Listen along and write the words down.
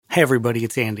Hey everybody,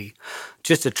 it's Andy.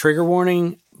 Just a trigger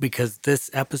warning because this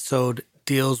episode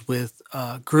deals with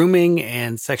grooming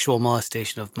and sexual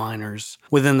molestation of minors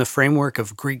within the framework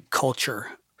of Greek culture.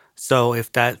 So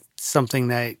if that's something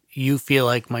that you feel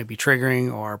like might be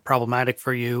triggering or problematic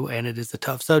for you and it is a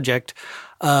tough subject,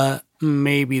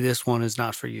 maybe this one is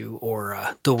not for you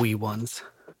or the wee ones.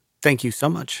 Thank you so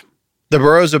much. The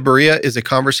Burrows of Berea is a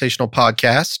conversational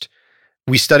podcast.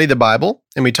 We study the Bible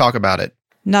and we talk about it.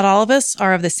 Not all of us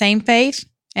are of the same faith,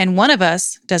 and one of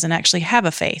us doesn't actually have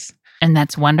a faith. And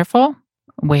that's wonderful.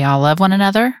 We all love one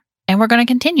another, and we're going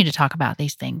to continue to talk about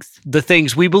these things. The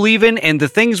things we believe in and the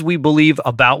things we believe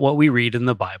about what we read in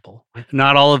the Bible.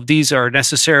 Not all of these are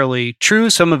necessarily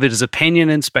true. Some of it is opinion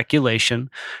and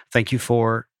speculation. Thank you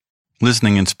for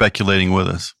listening and speculating with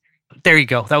us. There you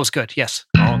go. That was good. Yes.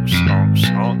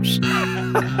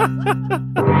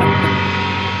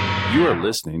 You are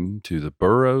listening to the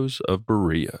Burrows of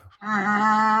Berea.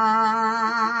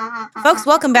 Folks,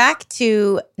 welcome back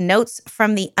to Notes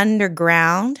from the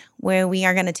Underground, where we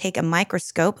are going to take a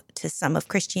microscope to some of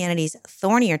Christianity's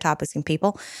thornier topics and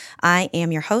people. I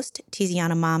am your host,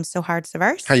 Tiziana Mom So Hard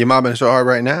Severse. How you mobbing so hard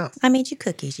right now? I made you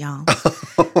cookies, y'all.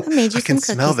 I made you I can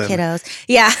some smell cookies, them. kiddos.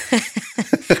 Yeah.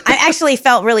 I actually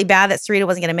felt really bad that Sarita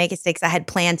wasn't going to make it today because I had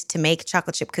planned to make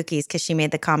chocolate chip cookies because she made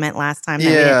the comment last time. That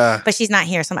we did. But she's not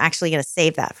here, so I'm actually going to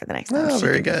save that for the next time. Oh, she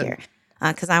very can be good. here.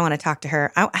 Because I want to talk to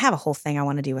her. I have a whole thing I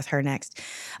want to do with her next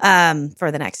for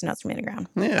the next Notes from the Underground.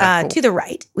 Yeah, cool. To the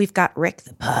right, we've got Rick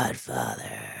the Podfather.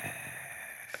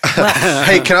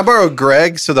 Hey, can I borrow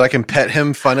Greg so that I can pet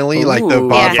him funnily like the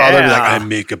Podfather? Yeah. Be like, I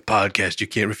make a podcast you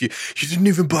can't refuse. You didn't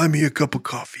even buy me a cup of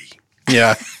coffee.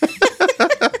 Yeah.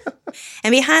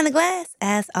 And behind the glass,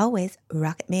 as always,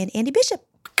 Rocket Man Andy Bishop.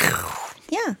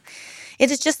 Yeah.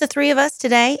 It is just the three of us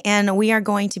today, and we are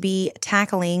going to be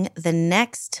tackling the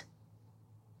next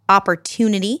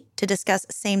opportunity to discuss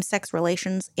same-sex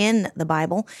relations in the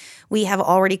Bible. We have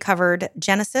already covered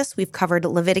Genesis. We've covered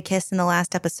Leviticus in the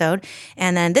last episode.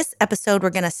 And then this episode, we're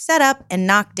going to set up and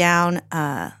knock down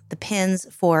the pins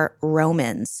for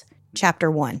Romans chapter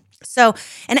 1. So,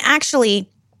 and actually,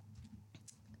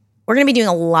 we're going to be doing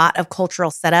a lot of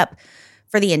cultural setup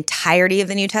for the entirety of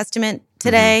the New Testament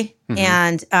today. Mm-hmm.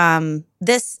 And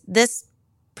this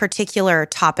particular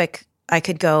topic I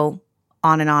could go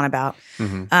on and on about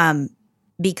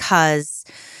because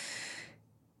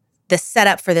the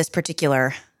setup for this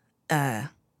particular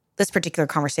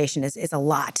conversation is a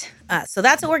lot. So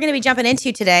that's what we're going to be jumping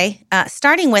into today.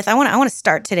 Starting with, I want to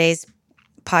start today's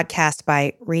podcast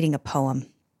by reading a poem.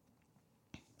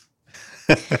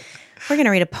 We're going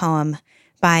to read a poem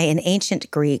by an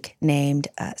ancient Greek named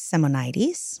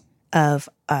Simonides of,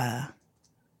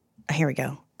 here we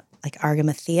go, like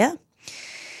Argamathea.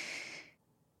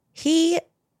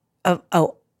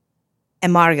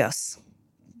 Amargos.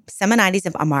 Simonides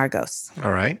of Amargos.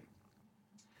 All right.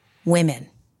 Women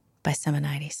by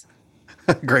Simonides.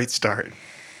 Great start.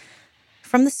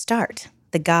 From the start,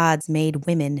 the gods made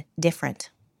women different.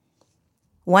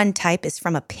 One type is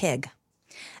from a pig,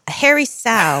 a hairy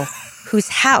sow whose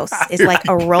house is like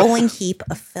a rolling heap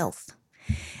of filth.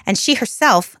 And she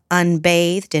herself,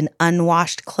 unbathed in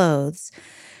unwashed clothes,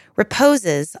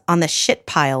 reposes on the shit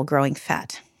pile growing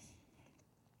fat.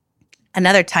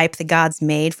 Another type the gods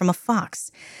made from a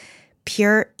fox,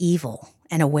 pure evil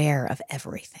and aware of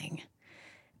everything.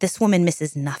 This woman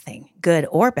misses nothing, good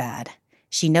or bad.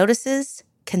 She notices,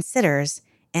 considers,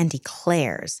 and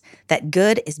declares that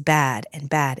good is bad and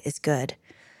bad is good.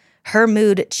 Her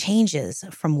mood changes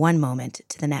from one moment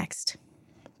to the next.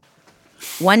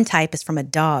 One type is from a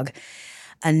dog,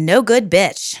 a no-good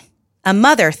bitch. A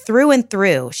mother through and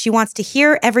through. She wants to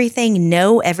hear everything,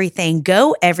 know everything,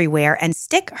 go everywhere, and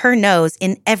stick her nose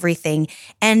in everything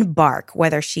and bark,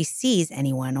 whether she sees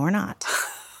anyone or not.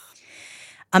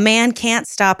 A man can't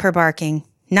stop her barking,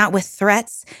 not with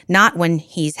threats, not when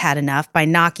he's had enough by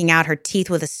knocking out her teeth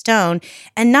with a stone,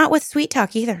 and not with sweet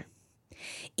talk either.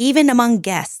 Even among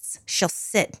guests, she'll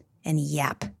sit and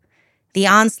yap. The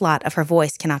onslaught of her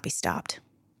voice cannot be stopped.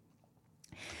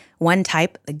 One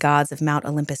type the gods of Mount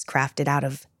Olympus crafted out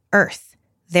of earth,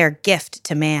 their gift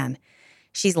to man.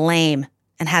 She's lame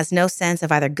and has no sense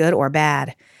of either good or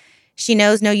bad. She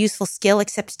knows no useful skill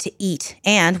except to eat,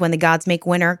 and when the gods make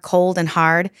winter cold and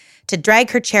hard, to drag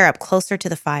her chair up closer to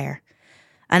the fire.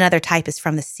 Another type is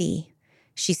from the sea.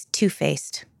 She's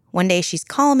two-faced. One day she's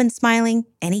calm and smiling.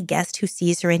 Any guest who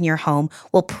sees her in your home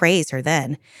will praise her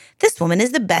then. This woman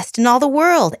is the best in all the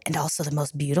world, and also the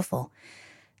most beautiful.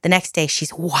 The next day,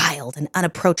 she's wild and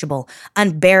unapproachable,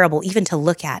 unbearable even to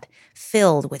look at,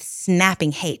 filled with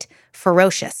snapping hate,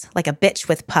 ferocious like a bitch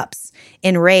with pups,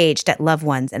 enraged at loved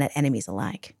ones and at enemies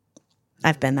alike.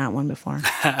 I've been that one before.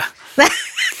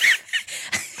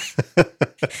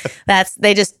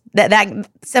 That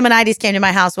Simonides came to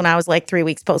my house when I was like 3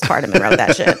 weeks postpartum and wrote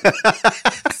that shit.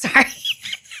 Sorry.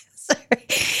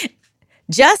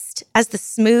 Just as the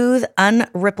smooth,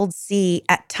 unrippled sea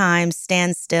at times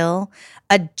stands still,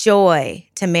 a joy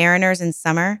to mariners in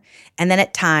summer, and then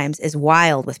at times is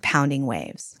wild with pounding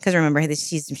waves. Because remember,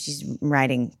 she's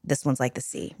writing, this one's like the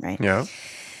sea, right? Yeah.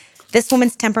 This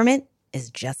woman's temperament is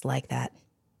just like that.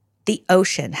 The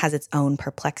ocean has its own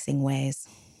perplexing ways.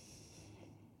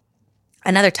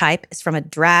 Another type is from a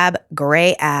drab,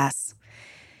 gray ass.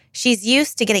 She's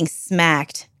used to getting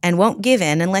smacked and won't give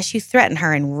in unless you threaten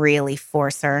her and really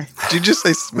force her. Did you just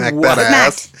say smack that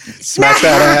ass? Smack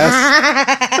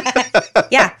that ass?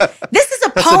 Yeah. This is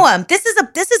a poem. This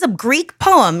is a Greek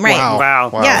poem, right?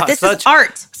 Wow. Yeah, this is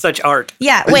art. Such art.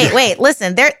 Yeah, wait.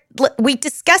 Listen, we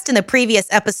discussed in the previous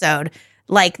episode,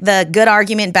 like the good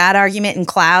argument, bad argument, and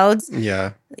clouds.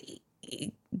 Yeah.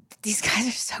 These guys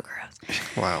are so gross.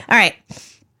 Wow. All right.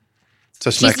 So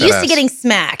smack She's that used ass. to getting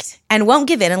smacked and won't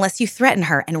give in unless you threaten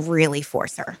her and really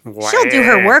force her. Wow. She'll do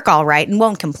her work all right and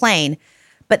won't complain.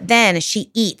 But then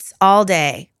she eats all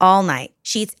day, all night.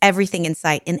 She eats everything in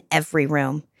sight in every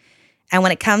room. And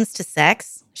when it comes to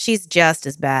sex, she's just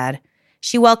as bad.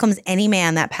 She welcomes any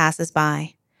man that passes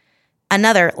by.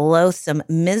 Another loathsome,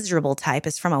 miserable type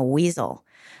is from a weasel.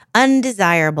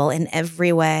 Undesirable in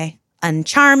every way.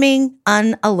 Uncharming,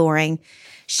 unalluring.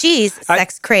 She's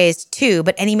sex crazed too,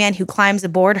 but any man who climbs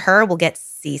aboard her will get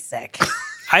seasick.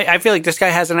 I feel like this guy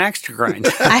has an axe to grind.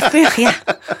 Yeah.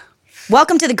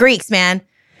 Welcome to the Greeks, man.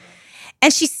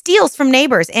 And she steals from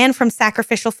neighbors and from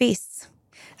sacrificial feasts.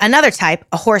 Another type,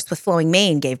 a horse with flowing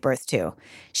mane, gave birth to.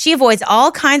 She avoids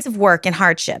all kinds of work and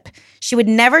hardship. She would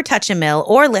never touch a mill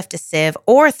or lift a sieve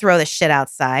or throw the shit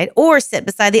outside or sit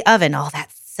beside the oven, all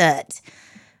that soot.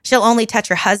 She'll only touch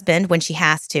her husband when she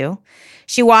has to.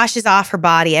 She washes off her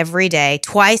body every day,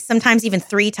 twice, sometimes even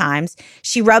 3 times.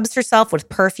 She rubs herself with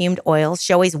perfumed oils.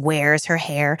 She always wears her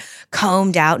hair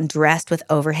combed out and dressed with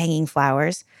overhanging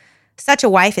flowers. Such a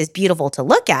wife is beautiful to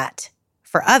look at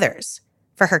for others.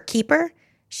 For her keeper,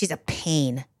 she's a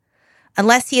pain.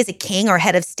 Unless he is a king or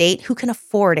head of state, who can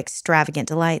afford extravagant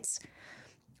delights?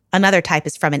 Another type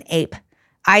is from an ape.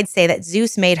 I'd say that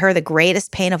Zeus made her the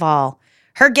greatest pain of all.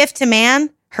 Her gift to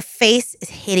man, her face is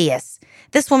hideous.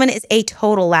 This woman is a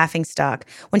total laughingstock.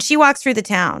 When she walks through the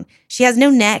town, she has no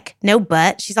neck, no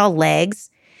butt. She's all legs.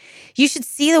 You should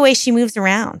see the way she moves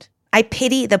around. I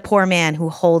pity the poor man who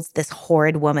holds this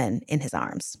horrid woman in his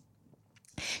arms.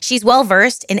 She's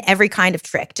well-versed in every kind of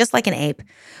trick, just like an ape.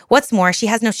 What's more, she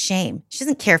has no shame. She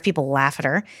doesn't care if people laugh at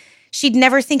her. She'd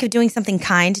never think of doing something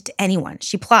kind to anyone.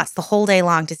 She plots the whole day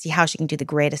long to see how she can do the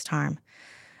greatest harm.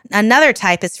 Another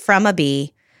type is from a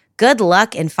bee. Good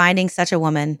luck in finding such a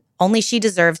woman. Only she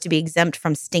deserves to be exempt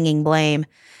from stinging blame.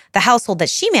 The household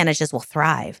that she manages will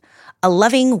thrive. A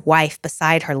loving wife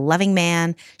beside her loving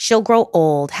man, she'll grow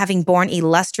old, having borne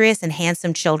illustrious and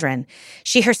handsome children.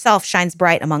 She herself shines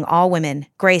bright among all women.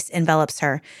 Grace envelops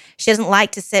her. She doesn't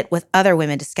like to sit with other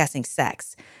women discussing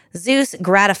sex. Zeus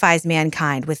gratifies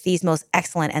mankind with these most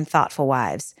excellent and thoughtful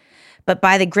wives. But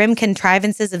by the grim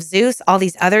contrivances of Zeus, all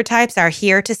these other types are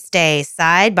here to stay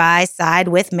side by side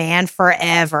with man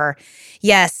forever.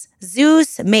 Yes,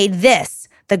 Zeus made this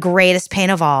the greatest pain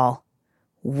of all.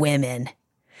 Women.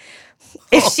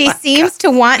 If she seems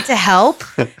to want to help,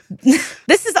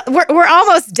 we're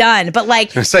almost done, but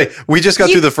like. Say, we just got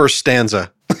through the first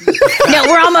stanza. No,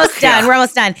 we're almost done. We're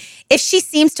almost done. If she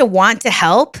seems to want to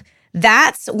help,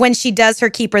 that's when she does her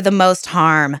keeper the most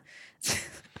harm.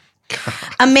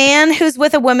 A man who's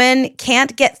with a woman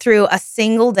can't get through a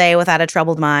single day without a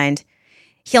troubled mind.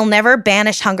 He'll never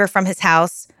banish hunger from his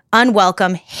house.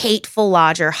 Unwelcome, hateful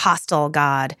lodger, hostile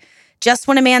god. Just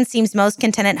when a man seems most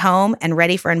content at home and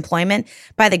ready for employment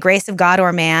by the grace of God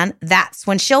or man, that's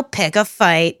when she'll pick a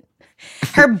fight.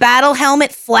 Her battle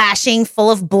helmet flashing,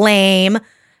 full of blame.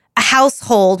 A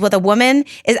household with a woman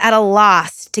is at a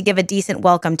loss to give a decent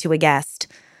welcome to a guest.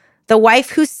 The wife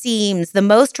who seems the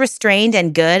most restrained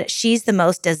and good, she's the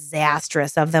most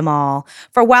disastrous of them all.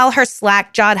 For while her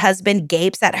slack-jawed husband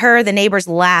gapes at her, the neighbors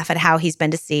laugh at how he's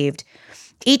been deceived.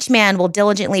 Each man will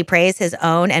diligently praise his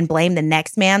own and blame the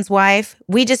next man's wife.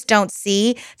 We just don't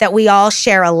see that we all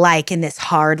share alike in this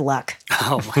hard luck.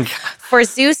 Oh my God. For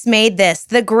Zeus made this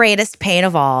the greatest pain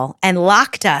of all and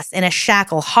locked us in a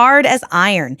shackle hard as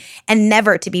iron and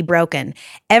never to be broken,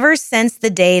 ever since the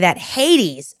day that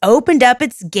Hades opened up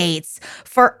its gates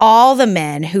for all the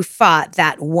men who fought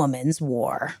that woman's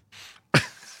war.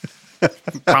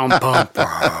 Bum, bum,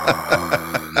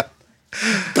 bum.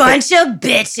 Bunch of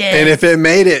bitches. And if it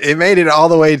made it all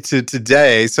the way to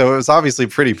today. So it was obviously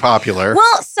pretty popular.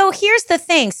 Well, so here's the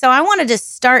thing. So I wanted to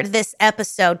start this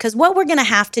episode because what we're going to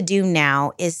have to do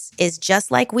now is just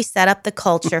like we set up the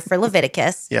culture for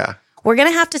Leviticus. Yeah. We're going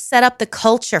to have to set up the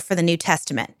culture for the New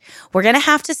Testament. We're going to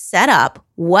have to set up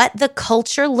what the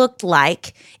culture looked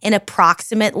like in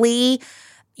approximately,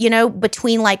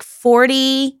 between like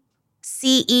 40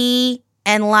 CE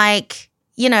and like,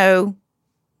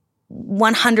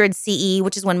 100 CE,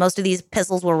 which is when most of these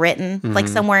epistles were written, like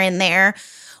somewhere in there.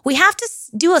 We have to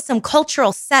do some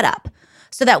cultural setup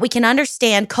so that we can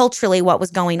understand culturally what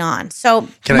was going on. So,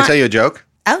 Can I tell you a joke?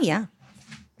 Oh, yeah.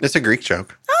 It's a Greek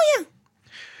joke. Oh, yeah.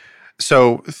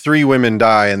 So 3 women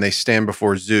die and they stand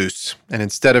before Zeus. And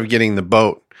instead of getting the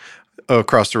boat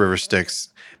across the river Styx,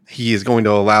 he is going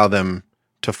to allow them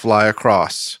to fly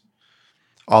across.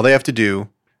 All they have to do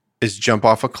is jump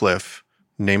off a cliff,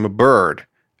 name a bird,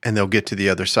 and they'll get to the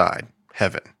other side,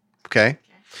 heaven. Okay?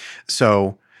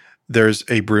 So there's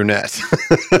a brunette.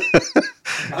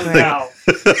 Wow.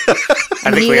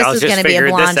 I think knew we this all was just gonna be a figured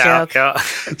blonde this out. joke. Yeah.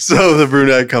 So the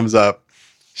brunette comes up.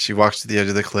 She walks to the edge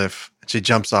of the cliff. And she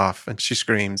jumps off and she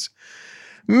screams,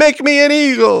 "Make me an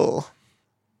eagle!"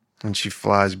 And she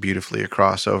flies beautifully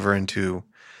across over into,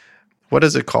 what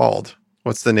is it called?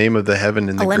 What's the name of the heaven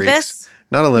in the Olympus? Greeks?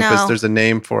 Not Olympus. No. There's a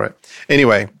name for it.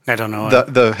 Anyway, I don't know.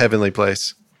 the heavenly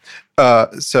place.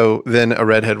 So then a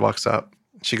redhead walks up.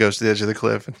 She goes to the edge of the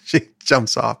cliff and she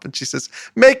jumps off and she says,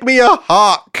 "Make me a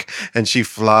hawk!" And she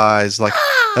flies like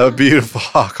a beautiful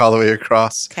hawk all the way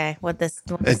across Okay,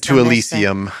 to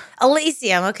Elysium.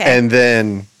 Elysium, okay. And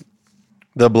then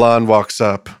the blonde walks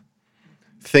up,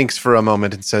 thinks for a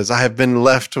moment and says, "I have been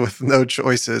left with no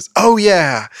choices." "Oh,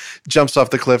 yeah." Jumps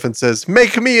off the cliff and says,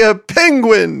 "Make me a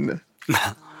penguin."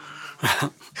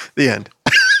 The end.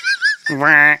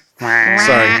 Sorry.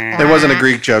 It wasn't a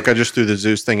Greek joke. I just threw the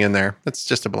Zeus thing in there. It's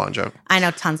just a blonde joke. I know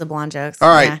tons of blonde jokes. All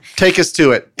right. Yeah. Take us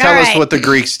to it. Tell All us right. what the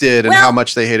Greeks did and Well- how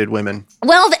much they hated women.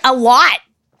 Well, a lot.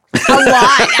 A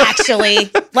lot,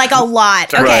 actually. Like a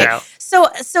lot. Okay. Right.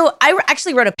 So I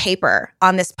actually wrote a paper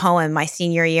on this poem my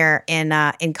senior year in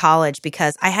college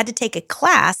because I had to take a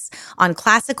class on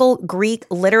classical Greek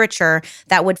literature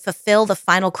that would fulfill the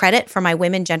final credit for my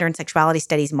women, gender, and sexuality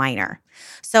studies minor.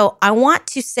 So I want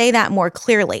to say that more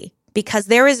clearly because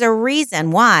there is a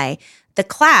reason why the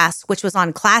class, which was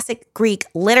on classic Greek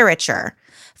literature,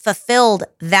 fulfilled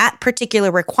that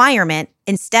particular requirement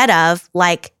instead of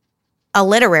like a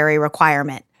literary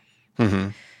requirement. Mm-hmm.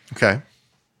 Okay.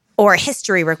 Or a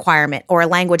history requirement or a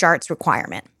language arts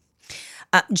requirement.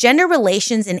 Gender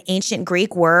relations in ancient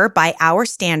Greek were, by our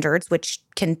standards, which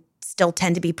can still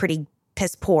tend to be pretty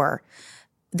piss poor,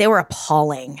 they were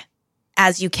appalling,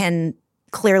 as you can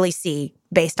clearly see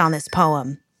based on this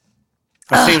poem.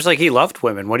 It seems like he loved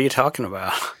women. What are you talking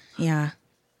about? Yeah.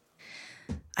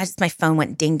 My phone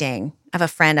went ding ding. I have a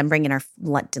friend. I'm bringing her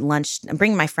lunch. I'm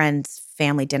bringing my friend's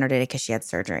family dinner today because she had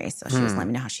surgery. So she was letting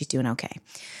me know how she's doing okay.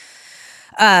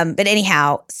 But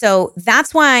anyhow, so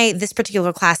that's why this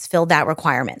particular class filled that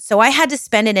requirement. So I had to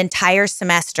spend an entire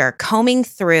semester combing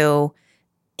through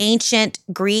ancient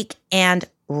Greek and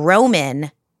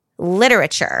Roman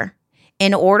literature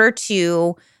in order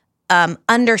to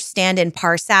understand and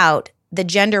parse out the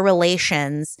gender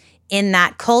relations in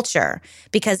that culture.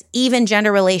 Because even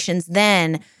gender relations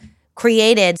then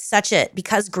created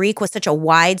because Greek was such a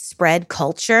widespread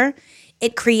culture,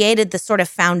 it created the sort of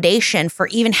foundation for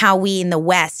even how we in the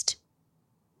West,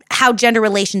 how gender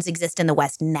relations exist in the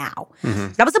West now.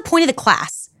 Mm-hmm. That was the point of the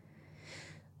class.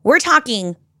 We're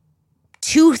talking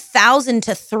 2,000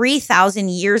 to 3,000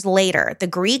 years later. The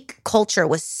Greek culture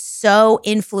was so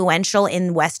influential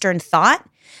in Western thought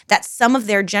that some of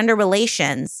their gender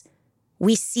relations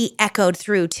we see echoed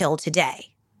through till today.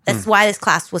 That's why this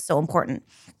class was so important.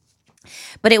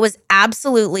 But it was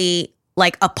absolutely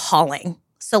like appalling.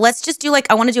 So let's just do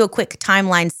I want to do a quick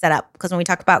timeline setup because when we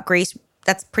talk about Greece,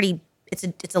 that's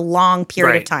it's a long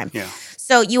period of time. Yeah.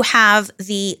 So you have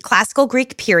the classical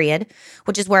Greek period,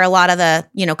 which is where a lot of the,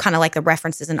 kind of like the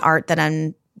references in art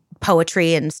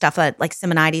poetry and stuff like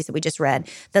Simonides that we just read.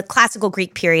 The classical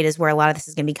Greek period is where a lot of this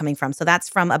is going to be coming from. So that's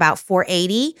from about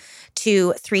 480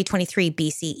 to 323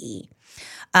 BCE.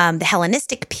 The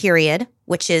Hellenistic period,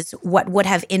 which is what would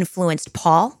have influenced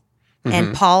Paul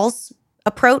and Paul's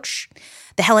approach.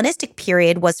 The Hellenistic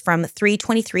period was from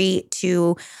 323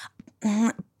 to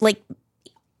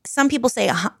some people say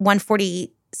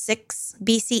 146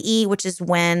 BCE, which is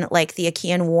when the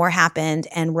Achaean War happened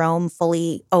and Rome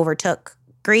fully overtook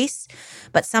Greece.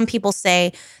 But some people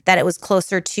say that it was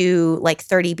closer to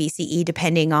 30 BCE,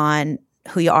 depending on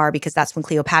who you are, because that's when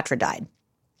Cleopatra died.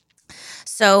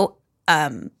 So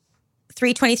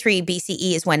 323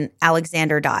 BCE is when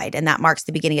Alexander died, and that marks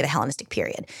the beginning of the Hellenistic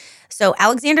period. So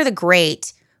Alexander the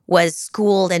Great was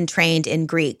schooled and trained in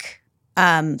Greek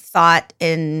thought,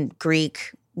 in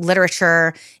Greek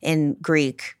literature, in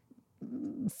Greek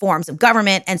forms of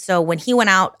government. And so when he went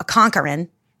out a-conquering,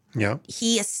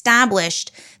 he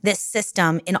established this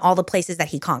system in all the places that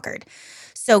he conquered.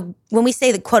 So when we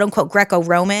say the quote-unquote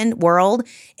Greco-Roman world,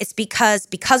 it's because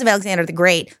of Alexander the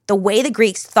Great, the way the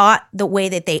Greeks thought, the way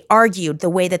that they argued, the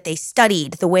way that they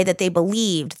studied, the way that they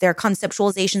believed, their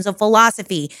conceptualizations of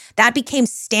philosophy, that became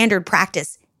standard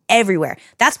practice everywhere.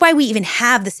 That's why we even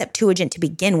have the Septuagint to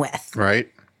begin with.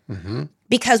 Right. Mm-hmm.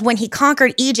 Because when he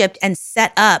conquered Egypt and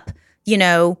set up,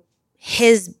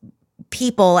 his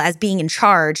people as being in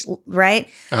charge, right?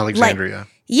 Alexandria.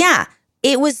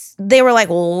 They were like,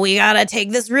 well, we got to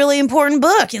take this really important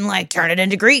book and turn it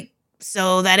into Greek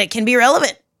so that it can be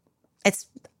relevant.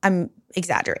 I'm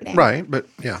exaggerating. Right, but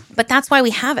yeah. But that's why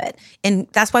we have it. And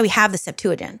that's why we have the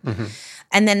Septuagint. Mm-hmm.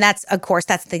 And then that's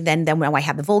then why I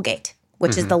have the Vulgate,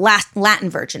 which is the last Latin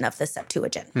version of the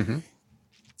Septuagint. Mm-hmm.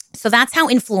 So that's how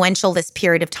influential this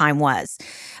period of time was.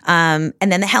 And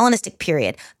then the Hellenistic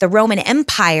period. The Roman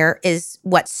Empire is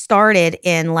what started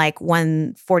in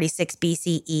 146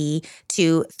 BCE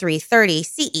to 330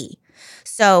 CE.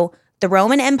 So the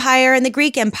Roman Empire and the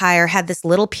Greek Empire had this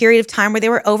little period of time where they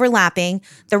were overlapping.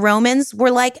 The Romans were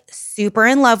super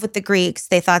in love with the Greeks.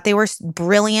 They thought they were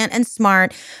brilliant and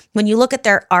smart. When you look at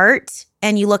their art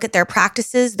and you look at their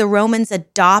practices, the Romans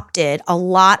adopted a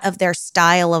lot of their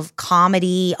style of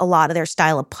comedy, a lot of their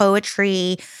style of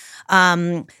poetry.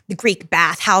 The Greek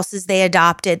bathhouses they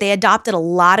adopted. They adopted a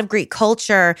lot of Greek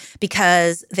culture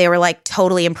because they were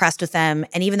totally impressed with them.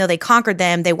 And even though they conquered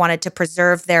them, they wanted to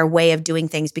preserve their way of doing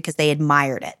things because they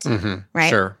admired it. Mm-hmm. Right?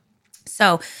 Sure.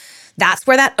 So that's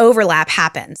where that overlap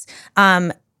happens.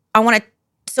 So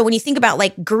when you think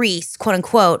about Greece, quote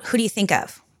unquote, who do you think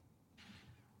of?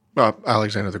 Well,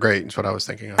 Alexander the Great is what I was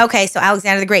thinking of. Okay, so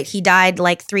Alexander the Great, he died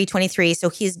 323, so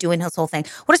he's doing his whole thing.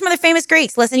 What are some other famous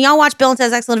Greeks? Listen, y'all watch Bill and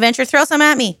Ted's Excellent Adventure. Throw some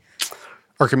at me.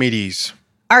 Archimedes.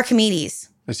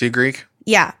 Is he Greek?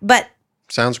 Yeah, but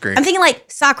sounds Greek. I'm thinking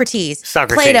Socrates,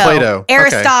 Socrates. Plato.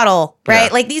 Aristotle, okay.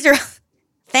 Right? These are,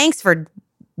 thanks for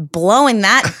blowing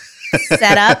that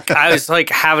setup. I was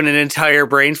having an entire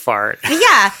brain fart.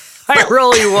 Yeah. I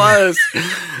really was.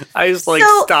 I just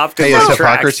stopped in Hey, my is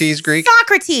tracks. Hippocrates Greek?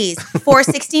 Socrates,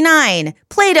 469.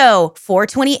 Plato,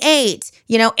 428.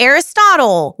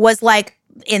 Aristotle was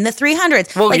in the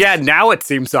 300s. Well, now it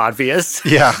seems obvious.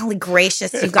 Yeah. Holy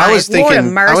gracious, you guys. I Lord of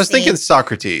mercy. was thinking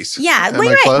Socrates. Yeah, Am well, I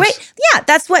you're right. close? Right. Yeah,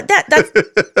 that's what that's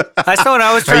That's what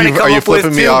I was trying to are come you up with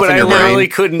flipping me too, off but in I your literally brain?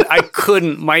 couldn't. I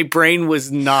couldn't. My brain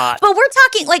was not. But we're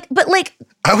talking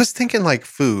I was thinking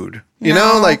food.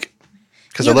 No.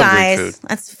 Because you I love guys, Greek food.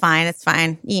 that's fine. It's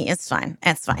fine. Yeah, it's fine.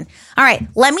 It's fine. All right,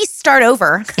 let me start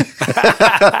over.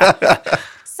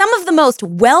 Some of the most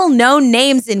well-known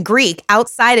names in Greek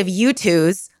outside of you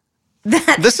two's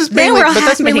that This is they mainly, were but that's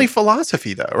happening. mainly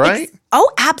philosophy, though, right? Oh,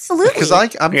 absolutely. Because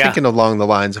I'm Yeah. thinking along the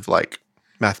lines of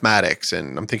mathematics,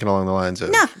 and I'm thinking along the lines of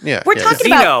No, yeah. we're yeah, talking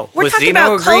Zeno. about Was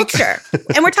Zeno a Greek? culture,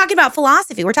 and we're talking about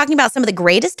philosophy. We're talking about some of the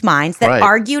greatest minds that Right.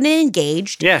 argued and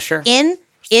engaged Yeah, sure. in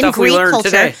Stuff we Greek learned culture,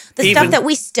 today. the Even- stuff that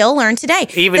we still learn today.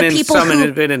 Even the in people some who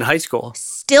had been in high school.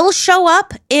 still show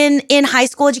up in high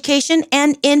school education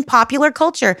and in popular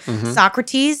culture. Mm-hmm.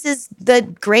 Socrates is the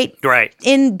great Right.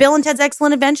 in Bill and Ted's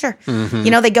Excellent Adventure.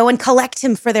 Mm-hmm. They go and collect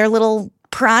him for their little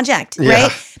project, Yeah.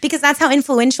 right? Because that's how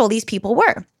influential these people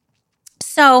were.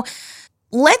 So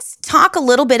let's talk a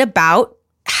little bit about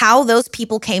how those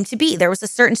people came to be. There was a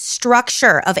certain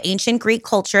structure of ancient Greek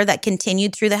culture that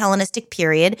continued through the Hellenistic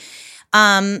period.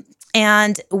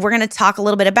 And we're going to talk a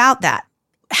little bit about that.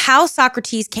 How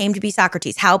Socrates came to be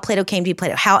Socrates, how Plato came to be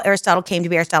Plato, how Aristotle came to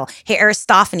be Aristotle, how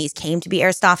Aristophanes came to be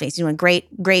Aristophanes,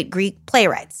 great Greek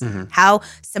playwrights, how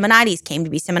Simonides came to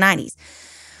be Simonides.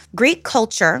 Greek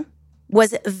culture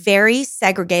was very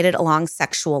segregated along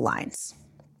sexual lines.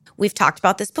 We've talked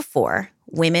about this before.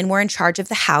 Women were in charge of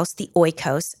the house, the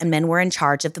oikos, and men were in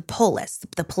charge of the polis,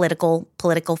 the political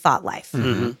thought life.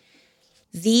 Mm-hmm.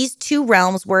 These two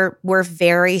realms were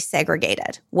very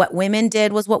segregated. What women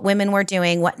did was what women were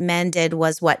doing. What men did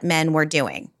was what men were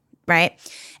doing, right?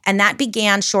 And that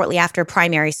began shortly after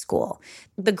primary school.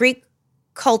 The Greek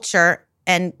culture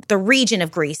and the region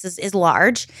of Greece is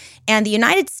large, and the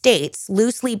United States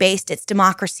loosely based its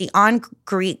democracy on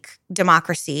Greek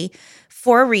democracy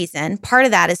for a reason. Part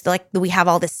of that is like we have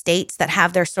all the states that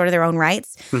have their sort of their own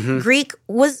rights. Greece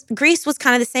was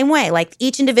kind of the same way. Like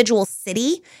each individual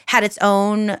city had its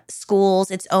own schools,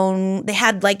 they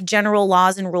had like general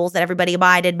laws and rules that everybody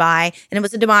abided by, and it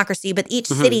was a democracy, but each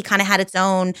city kind of had its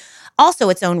own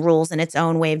rules and its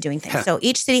own way of doing things. So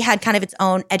each city had kind of its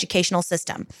own educational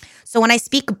system. So when I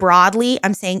speak broadly,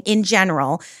 I'm saying in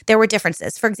general, there were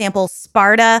differences. For example,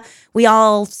 Sparta, we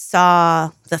all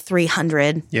saw the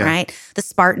 300, right? The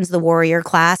Spartans, the warrior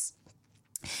class.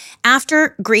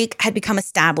 After Greek had become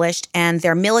established and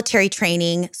their military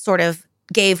training sort of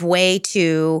gave way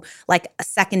to like a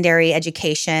secondary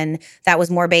education that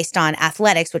was more based on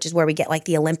athletics, which is where we get like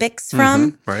the Olympics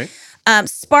from. Right.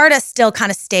 Sparta still kind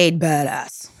of stayed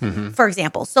badass, for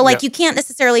example. So like you can't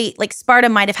necessarily, like Sparta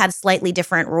might have had slightly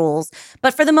different rules.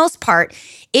 But for the most part,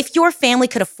 if your family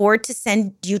could afford to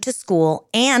send you to school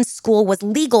and school was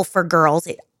legal for girls,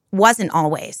 it wasn't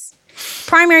always.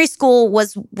 Primary school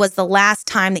was the last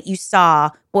time that you saw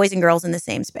boys and girls in the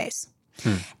same space.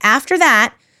 After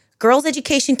that, girls'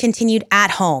 education continued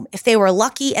at home. If they were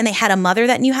lucky and they had a mother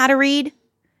that knew how to read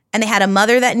and they had a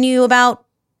mother that knew about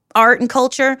art and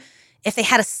culture, if they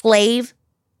had a slave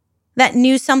that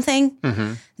knew something,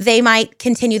 they might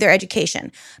continue their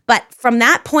education. But from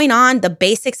that point on, the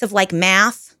basics of like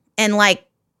math and like,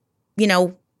 you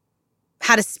know,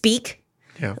 how to speak,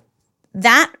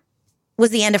 that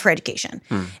was the end of her education.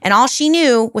 And all she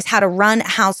knew was how to run a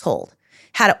household,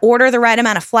 how to order the right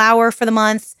amount of flour for the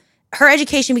month. Her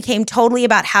education became totally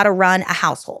about how to run a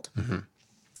household.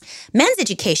 Men's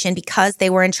education, because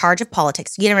they were in charge of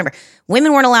politics, you gotta remember,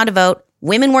 women weren't allowed to vote.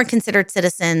 Women weren't considered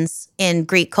citizens in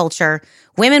Greek culture.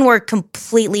 Women were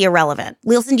completely irrelevant.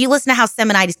 Listen, do you listen to how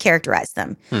Semonides characterized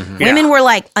them? Women were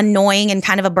like annoying and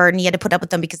kind of a burden. You had to put up with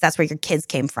them because that's where your kids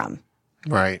came from.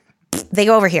 Right. They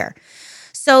go over here.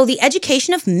 So the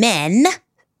education of men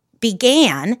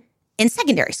began in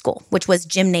secondary school, which was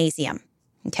gymnasium.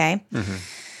 Okay?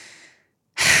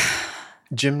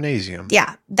 Gymnasium.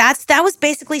 Yeah, that was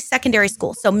basically secondary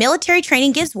school. So military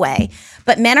training gives way,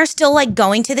 but men are still like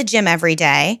going to the gym every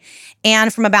day.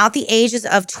 And from about the ages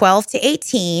of 12 to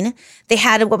 18, they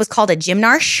had what was called a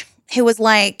gymnarch, who was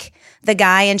like the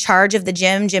guy in charge of the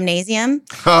gymnasium.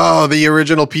 Oh, the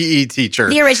original PE teacher.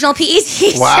 The original PE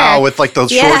teacher. Wow, with like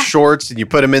those short shorts and you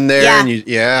put them in there and you,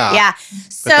 Yeah.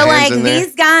 So like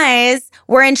these guys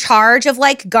were in charge of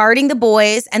like guarding the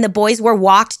boys, and the boys were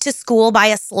walked to school by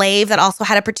a slave that also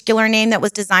had a particular name that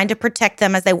was designed to protect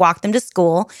them as they walked them to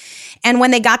school. And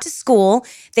when they got to school,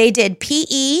 they did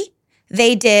PE,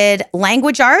 they did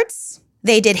language arts,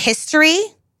 they did history,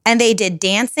 and they did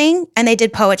dancing, and they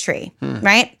did poetry,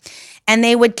 right? And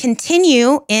they would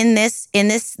continue in this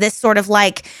sort of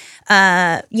like,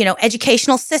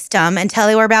 educational system until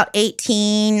they were about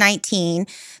 18, 19.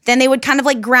 Then they would kind of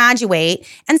like graduate.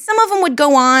 And some of them would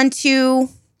go on to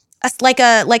what's what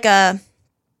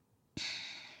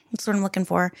I'm looking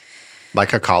for?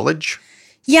 Like a college?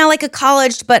 Yeah, like a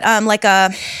college, but like a,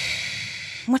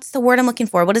 what's the word I'm looking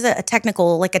for? What is it? A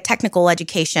technical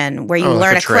education where you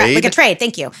learn a trade? Like a trade.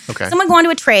 Thank you. Okay. Someone go on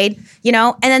to a trade,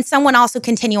 and then someone also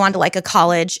continue on to like a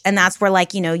college. And that's where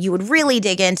like, you would really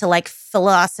dig into like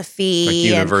philosophy, like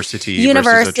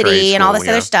university and all this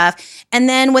other stuff. And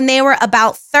then when they were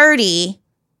about 30,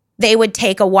 they would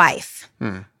take a wife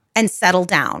and settle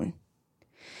down.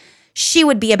 She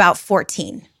would be about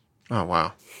 14. Oh,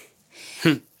 wow.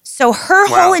 So her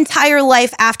whole entire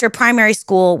life after primary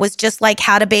school was just like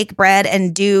how to bake bread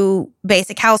and do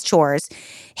basic house chores.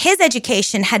 His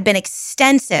education had been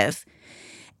extensive.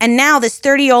 And now this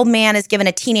 30-year-old man is given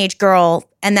a teenage girl,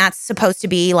 and that's supposed to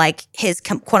be like his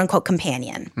quote-unquote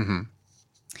companion.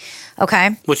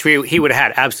 Okay? Which he would have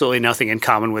had absolutely nothing in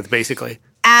common with, basically.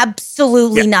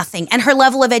 Absolutely nothing. And her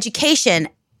level of education,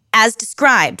 as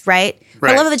described, right? Her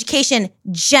level of education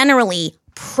generally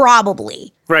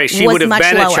probably right. She would have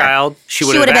been lower. A child. She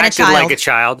would have acted like a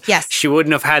child. Yes. She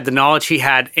wouldn't have had the knowledge he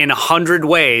had in 100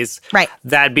 ways. Right.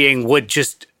 That being would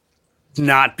just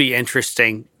not be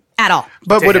interesting at all.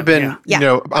 But would have been,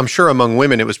 I'm sure among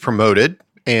women it was promoted.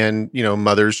 And,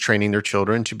 mothers training their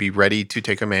children to be ready to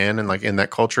take a man. And like in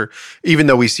that culture, even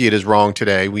though we see it as wrong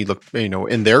today, we look,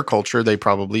 in their culture, they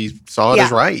probably saw it as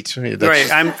right.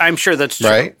 Right. I'm sure that's true.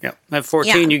 Right. Yeah. At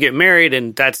 14, you get married,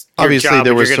 and that's your obviously job,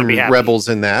 there was some be happy. rebels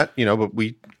in that,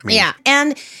 but yeah.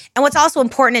 And what's also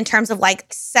important in terms of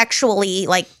like sexually,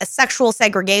 like a sexual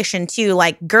segregation too,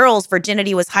 like girls'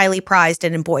 virginity was highly prized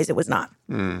and in boys it was not.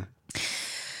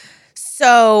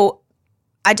 So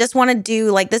I just want to do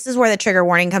like, this is where the trigger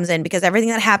warning comes in, because everything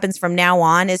that happens from now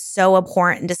on is so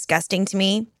abhorrent and disgusting to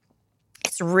me.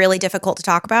 It's really difficult to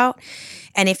talk about.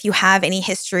 And if you have any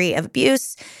history of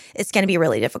abuse, it's going to be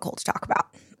really difficult to talk about.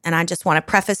 And I just want to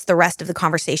preface the rest of the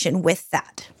conversation with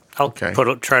that. I'll Okay.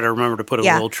 try to remember to put a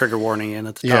Yeah. little trigger warning in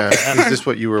at the top. Yeah. of that. Is this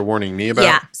what you were warning me about?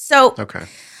 Yeah. So Okay.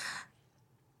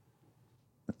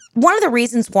 one of the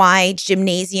reasons why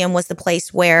gymnasium was the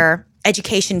place where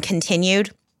education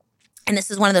continued, and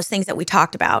this is one of those things that we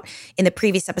talked about in the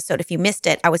previous episode. If you missed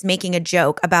it, I was making a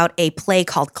joke about a play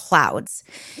called Clouds.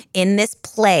 In this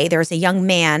play, there's a young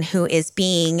man who is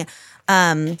being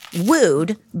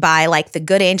wooed by like the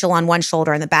good angel on one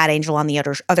shoulder and the bad angel on the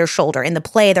other shoulder. In the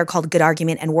play, they're called Good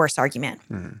Argument and Worse Argument.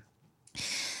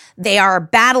 They are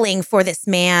battling for this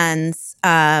man's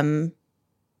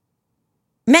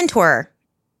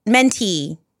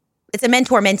mentor-mentee. It's a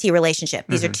mentor-mentee relationship.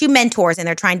 These are two mentors, and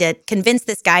they're trying to convince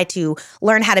this guy to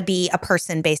learn how to be a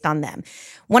person based on them.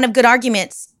 One of Good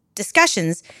Argument's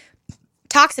discussions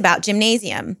talks about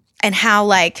gymnasium and how,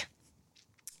 like,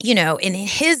 you know, in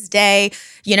his day,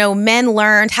 you know, men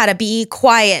learned how to be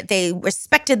quiet. They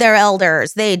respected their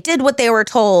elders. They did what they were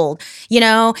told, you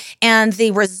know, and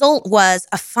the result was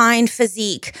a fine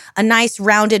physique, a nice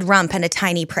rounded rump, and a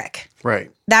tiny prick. Right.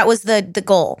 That was the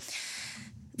goal.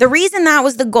 The reason that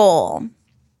was the goal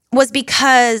was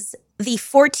because the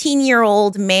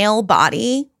 14-year-old male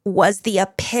body was the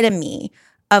epitome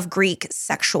of Greek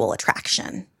sexual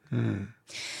attraction.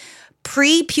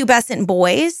 Prepubescent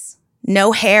boys,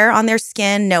 no hair on their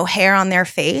skin, no hair on their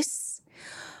face,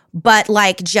 but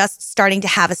like just starting to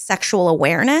have a sexual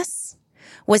awareness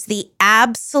was the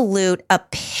absolute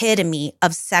epitome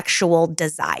of sexual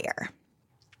desire.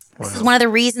 Wow. This is one of the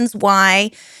reasons why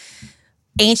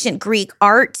ancient Greek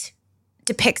art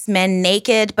depicts men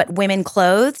naked but women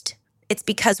clothed. It's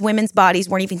because women's bodies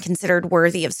weren't even considered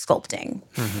worthy of sculpting.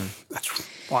 That's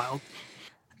wild.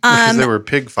 Because they were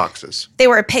pig foxes. They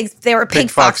were pig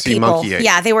fox foxy people. monkey ape.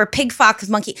 Yeah, they were pig fox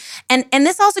monkey. And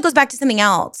this also goes back to something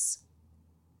else.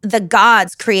 The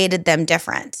gods created them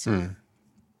different.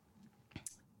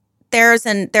 There's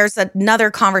another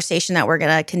conversation that we're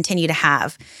going to continue to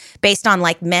have based on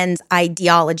like men's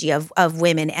ideology of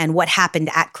women and what happened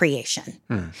at creation.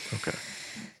 Okay.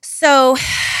 So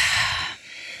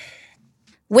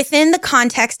within the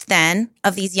context then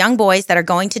of these young boys that are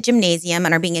going to gymnasium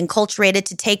and are being enculturated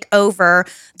to take over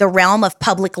the realm of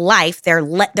public life, they're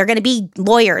going to be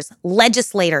lawyers,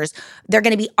 legislators. They're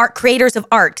going to be creators of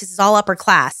art. This is all upper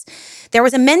class. There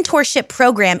was a mentorship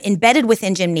program embedded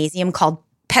within gymnasium called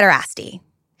pederasty.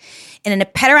 And in a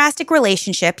pederastic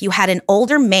relationship, you had an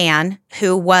older man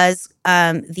who was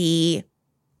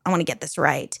I want to get this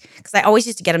right because I always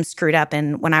used to get them screwed up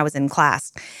when I was in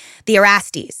class. The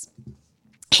Erastes.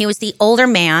 He was the older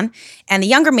man, and the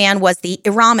younger man was the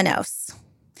Eromenos.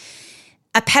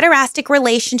 A pederastic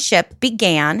relationship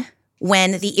began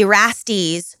when the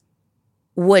Erastes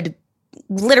would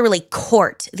literally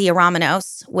court the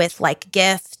Eromenos with like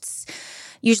gifts,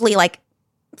 usually like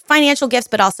financial gifts,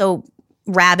 but also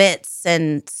rabbits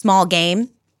and small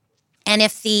game. And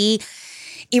if the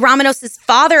Eromenos'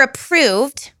 father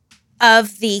approved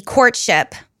of the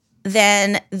courtship,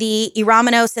 then the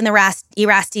Eromenos and the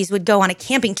Erastes would go on a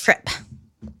camping trip.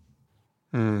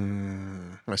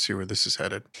 I see where this is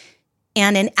headed.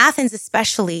 And in Athens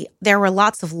especially, there were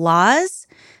lots of laws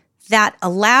that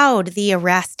allowed the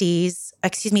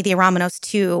Eromenos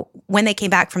to, when they came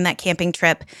back from that camping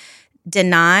trip,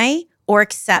 deny or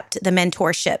accept the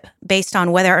mentorship based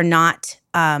on whether or not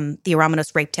the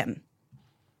Eromenos raped him.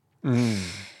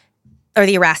 Or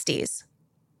the Erastes.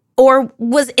 Or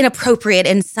was inappropriate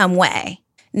in some way.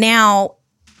 Now,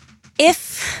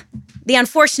 if the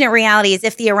unfortunate reality is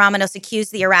if the Eromenos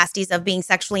accused the Erastes of being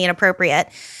sexually inappropriate,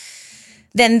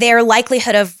 then their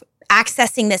likelihood of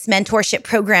accessing this mentorship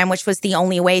program, which was the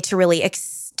only way to really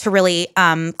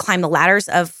climb the ladders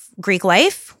of Greek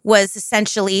life, was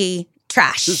essentially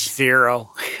trash.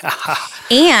 Zero.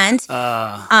 And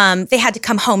they had to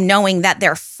come home knowing that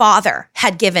their father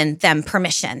had given them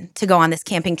permission to go on this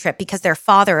camping trip because their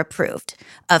father approved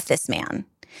of this man.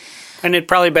 And it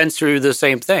probably been through the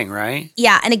same thing, right?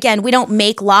 Yeah. And again, we don't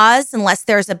make laws unless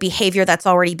there's a behavior that's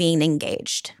already being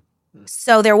engaged.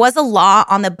 So there was a law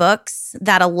on the books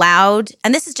that allowed,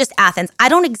 and this is just Athens.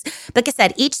 Like I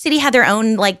said, each city had their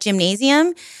own like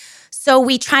gymnasium. So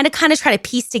we try to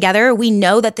piece together. We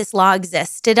know that this law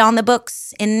existed on the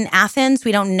books in Athens.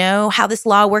 We don't know how this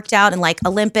law worked out in like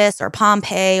Olympus or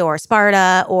Pompeii or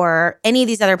Sparta or any of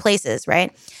these other places,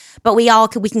 right? But we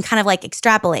can kind of like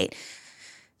extrapolate.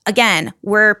 Again,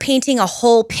 we're painting a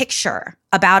whole picture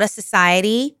about a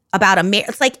society about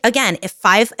it's like, again, if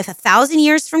 1,000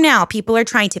 years from now, people are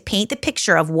trying to paint the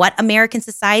picture of what American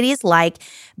society is like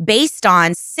based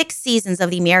on 6 seasons of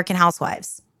the American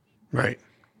Housewives. Right.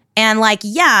 And like,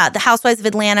 yeah, the Housewives of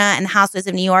Atlanta and the Housewives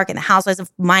of New York and the Housewives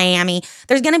of Miami,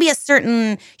 there's going to be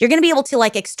you're going to be able to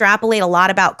like extrapolate a lot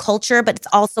about culture, but it's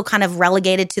also kind of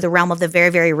relegated to the realm of the very,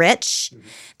 very rich.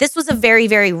 This was a very,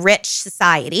 very rich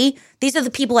society. These are the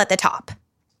people at the top.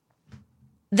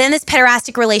 Then this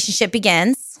pederastic relationship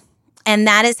begins, and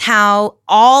that is how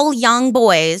all young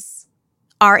boys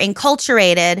are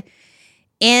enculturated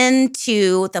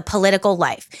into the political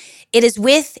life. It is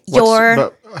with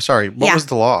what was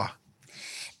the law?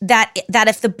 That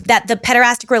if the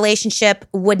pederastic relationship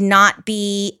would not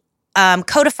be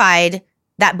codified,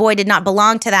 that boy did not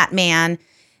belong to that man.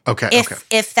 Okay.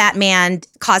 If that man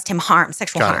caused him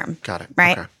sexual harm. Got it.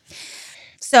 Right. Okay.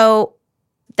 So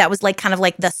that was like kind of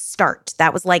like the start.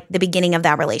 That was like the beginning of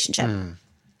that relationship.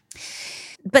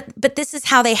 But this is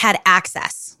how they had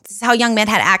access. This is how young men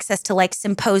had access to like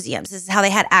symposiums. This is how they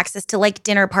had access to like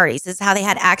dinner parties. This is how they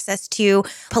had access to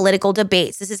political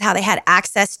debates. This is how they had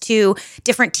access to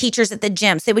different teachers at the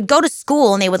gym. So they would go to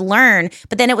school and they would learn,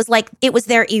 but then it was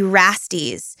their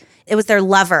Erastes. It was their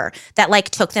lover that like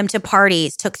took them to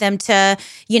parties, took them to,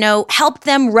 helped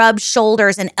them rub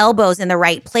shoulders and elbows in the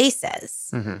right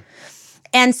places. Mm-hmm.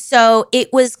 And so it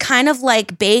was kind of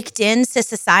like baked into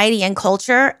society and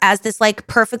culture as this like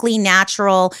perfectly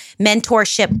natural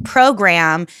mentorship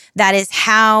program that is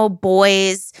how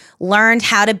boys learned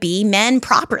how to be men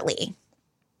properly.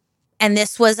 And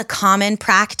this was a common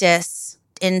practice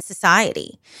in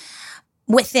society.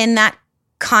 Within that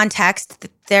context,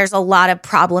 there's a lot of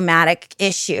problematic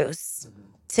issues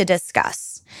to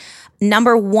discuss.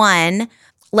 Number one,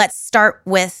 let's start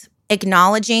with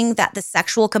acknowledging that the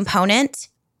sexual component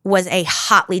was a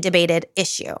hotly debated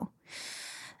issue.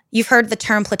 You've heard the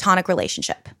term platonic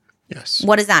relationship. Yes.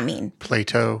 What does that mean?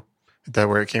 Plato. Is that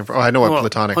where it came from? Oh, I know what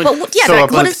platonic.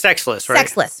 Sexless, right?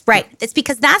 Sexless, right. It's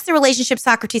because that's the relationship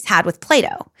Socrates had with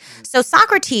Plato. So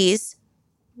Socrates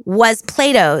was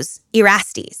Plato's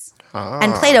Erastes,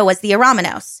 and Plato was the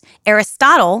Eromenos.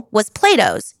 Aristotle was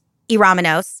Plato's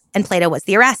Eromenos, and Plato was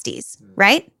the Erastes,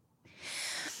 right?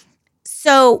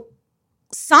 So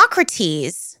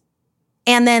Socrates,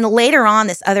 and then later on,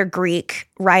 this other Greek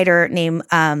writer named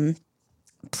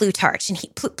Plutarch, and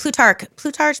Plutarch.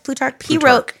 He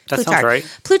wrote that sounds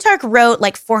right. Plutarch wrote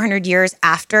like 400 years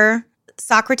after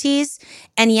Socrates,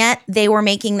 and yet they were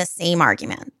making the same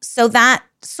argument. So that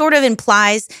sort of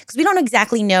implies, because we don't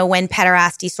exactly know when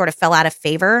pederasty sort of fell out of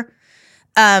favor,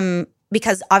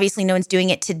 because obviously no one's doing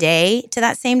it today to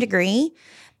that same degree.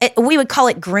 We would call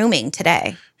it grooming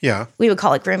today. Yeah. We would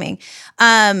call it grooming.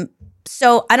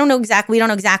 So we don't know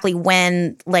exactly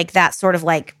when like that sort of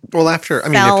like fell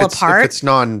apart. If it's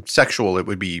non-sexual, it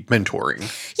would be mentoring.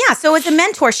 Yeah, so it's a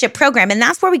mentorship program, and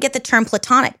that's where we get the term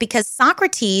platonic, because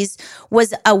Socrates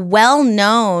was a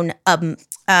well-known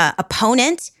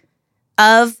opponent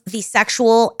of the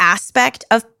sexual aspect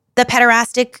of the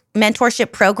pederastic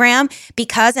mentorship program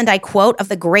because, and I quote, of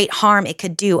the great harm it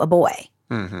could do a boy.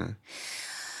 Mm-hmm.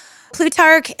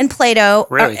 Plutarch and Plato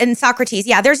and Socrates.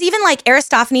 Yeah, there's even like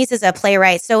Aristophanes is a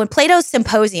playwright. So in Plato's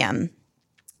Symposium,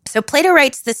 so Plato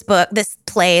writes this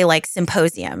play like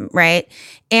Symposium, right?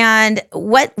 And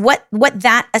what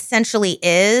that essentially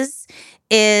is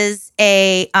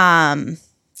a so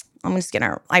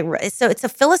it's a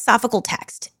philosophical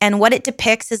text, and what it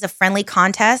depicts is a friendly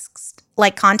contest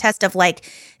of like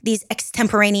these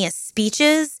extemporaneous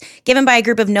speeches given by a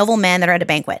group of noble men that are at a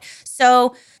banquet.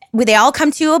 So they all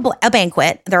come to a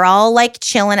banquet. They're all like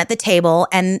chilling at the table,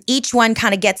 and each one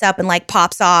kind of gets up and like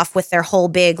pops off with their whole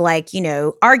big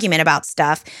argument about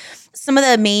stuff. Some of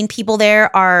the main people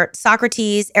there are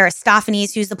Socrates,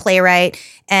 Aristophanes, who's the playwright,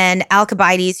 and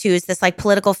Alcibiades, who's this like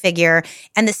political figure.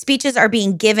 And the speeches are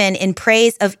being given in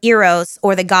praise of Eros,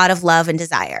 or the god of love and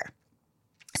desire.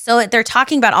 So they're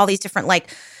talking about all these different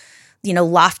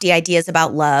lofty ideas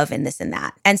about love and this and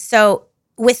that. And so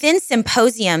within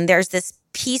Symposium, there's this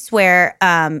piece where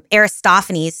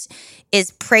Aristophanes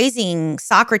is praising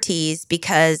Socrates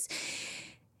because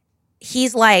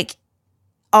he's like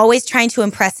always trying to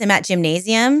impress him at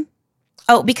gymnasium.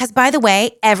 Oh, because by the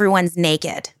way, everyone's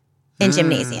naked in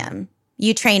gymnasium.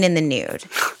 You train in the nude.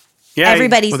 Yeah,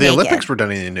 everybody's naked. Naked. Olympics were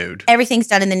done in the nude. Everything's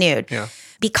done in the nude. Yeah.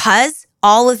 Because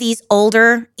all of these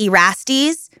older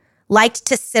Erastes liked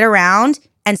to sit around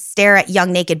and stare at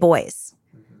young naked boys.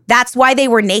 That's why they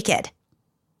were naked.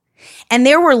 And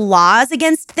there were laws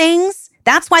against things.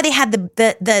 That's why they had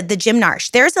the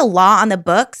gymnarch. There's a law on the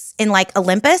books in like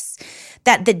Olympus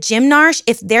that the gymnarch,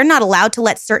 if they're not allowed to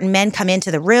let certain men come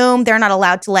into the room, they're not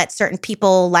allowed to let certain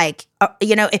people like,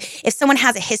 if someone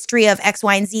has a history of X,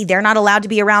 Y, and Z, they're not allowed to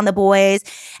be around the boys.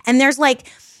 And there's like,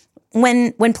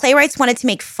 when playwrights wanted to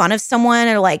make fun of someone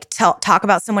or like talk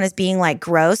about someone as being like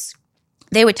gross,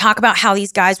 they would talk about how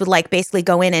these guys would like basically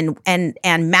go in and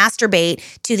masturbate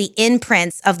to the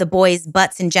imprints of the boys'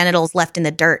 butts and genitals left in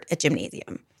the dirt at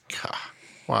gymnasium.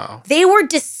 Wow. They were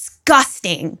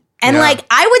disgusting. And Yeah. like,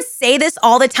 I would say this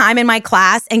all the time in my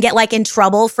class and get like in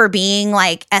trouble for being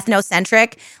like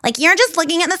ethnocentric. Like, you're just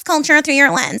looking at this culture through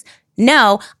your lens.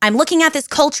 No, I'm looking at this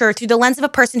culture through the lens of a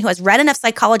person who has read enough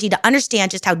psychology to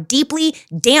understand just how deeply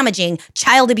damaging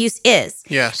child abuse is.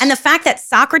 Yes. And the fact that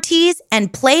Socrates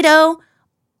and Plato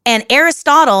and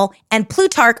Aristotle and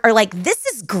Plutarch are like, this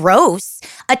is gross,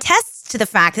 attests to the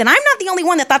fact that I'm not the only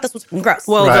one that thought this was gross.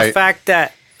 Well, Right.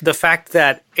 the fact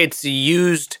that it's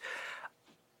used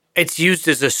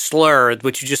as a slur,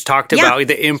 which you just talked Yeah. about,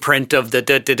 the imprint of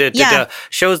the Yeah.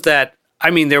 shows that, I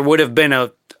mean, there would have been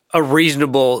a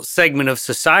reasonable segment of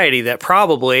society that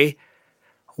probably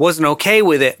wasn't okay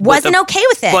with it. Wasn't okay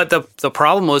with it. But the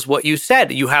problem was what you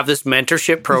said. You have this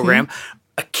mentorship program,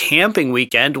 a camping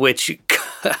weekend, which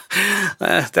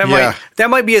that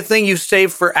might be a thing you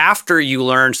save for after you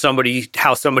learn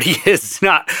how somebody is,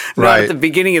 not Right. at the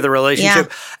beginning of the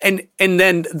relationship. And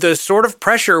then the sort of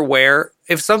pressure where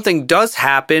if something does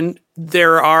happen,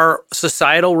 there are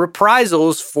societal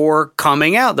reprisals for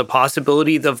coming out, the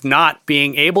possibility of not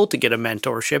being able to get a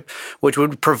mentorship, which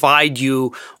would provide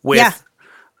you with,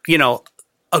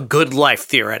 a good life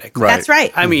theoretically. Right. That's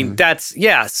right. I mean,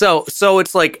 So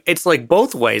it's like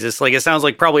both ways. It's like, it sounds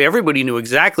like probably everybody knew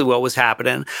exactly what was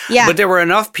happening. Yeah. But there were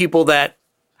enough people that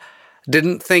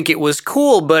didn't think it was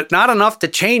cool, but not enough to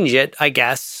change it, I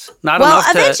guess.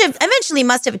 Eventually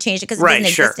must have changed it because it Right,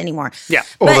 doesn't sure. exist anymore. Yeah.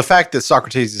 Well, But- the fact that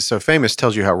Socrates is so famous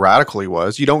tells you how radical he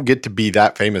was. You don't get to be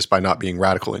that famous by not being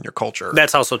radical in your culture.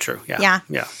 That's also true. Yeah. Yeah.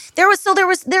 Yeah. There's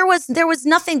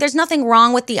nothing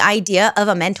wrong with the idea of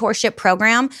a mentorship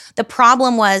program. The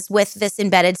problem was with this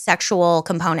embedded sexual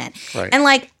component. Right. And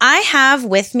like, I have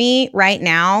with me right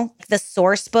now the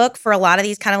source book for a lot of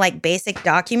these kind of like basic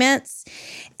documents.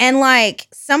 And like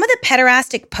some of the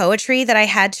pederastic poetry that I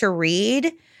had to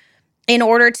read in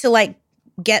order to like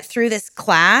get through this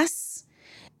class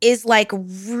is like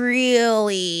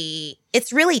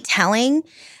it's really telling,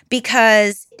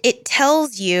 because it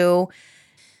tells you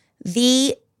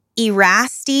the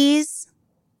Erastes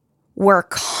were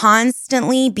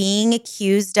constantly being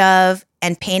accused of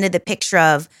and painted the picture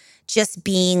of just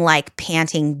being like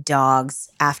panting dogs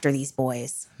after these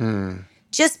boys.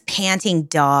 Just panting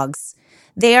dogs.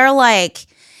 They are like,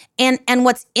 and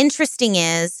what's interesting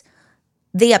is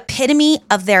the epitome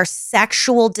of their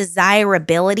sexual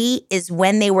desirability is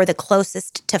when they were the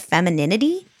closest to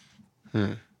femininity.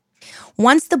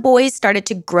 Once the boys started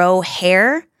to grow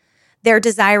hair, their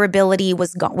desirability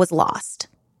was lost.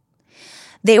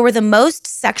 They were the most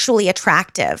sexually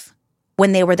attractive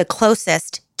when they were the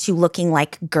closest to looking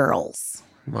like girls.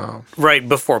 Wow. Right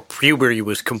before puberty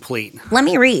was complete. Let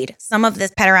me read some of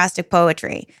this pederastic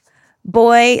poetry.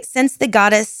 Boy, since the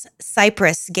goddess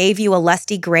Cyprus gave you a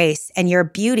lusty grace, and your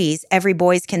beauty's every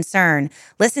boy's concern,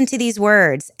 listen to these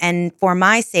words, and for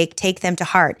my sake take them to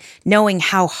heart, knowing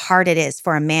how hard it is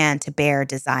for a man to bear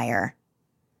desire.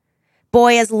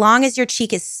 Boy, as long as your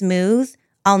cheek is smooth,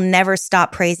 I'll never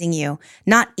stop praising you,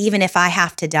 not even if I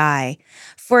have to die.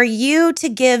 For you to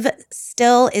give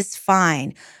still is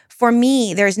fine. For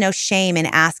me, there's no shame in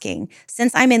asking.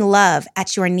 Since I'm in love,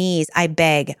 at your knees I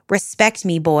beg, respect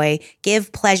me, boy,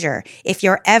 give pleasure, if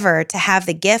you're ever to have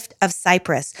the gift of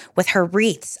Cyprus with her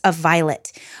wreaths of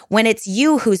violet. When it's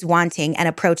you who's wanting and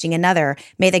approaching another,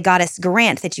 may the goddess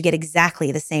grant that you get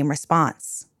exactly the same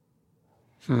response.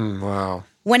 Wow.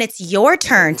 When it's your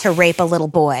turn to rape a little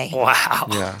boy. Wow.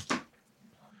 Yeah.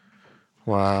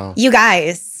 Wow. You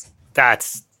guys.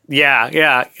 That's,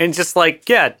 yeah. And just like,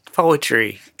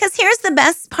 poetry. Because here's the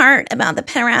best part about the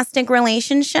pederastic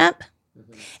relationship,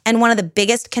 and one of the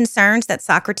biggest concerns that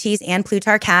Socrates and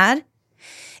Plutarch had,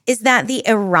 is that the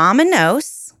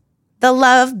eromenos, the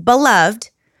love beloved,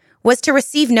 was to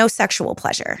receive no sexual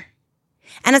pleasure.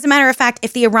 And as a matter of fact,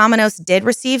 if the eromenos did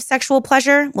receive sexual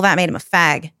pleasure, well, that made him a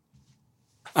fag.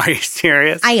 Are you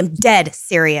serious? I am dead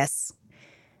serious.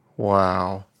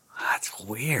 Wow. That's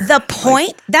weird. The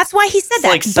point, that's why he said that.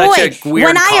 like such a weird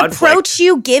when I conflict. approach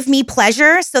you, give me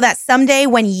pleasure, so that someday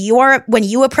when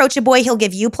you approach a boy, he'll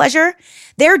give you pleasure.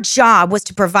 Their job was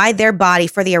to provide their body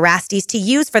for the Erastes to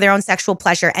use for their own sexual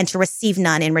pleasure and to receive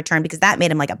none in return, because that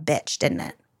made him like a bitch, didn't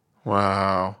it?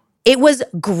 Wow. It was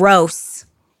gross.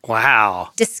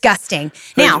 Wow. Disgusting.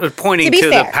 Now, pointing to be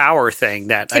fair, the power thing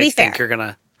that I think you're going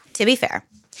to. To be fair,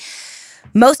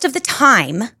 most of the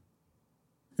time,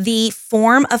 the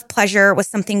form of pleasure was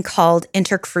something called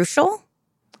intercrucial,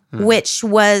 which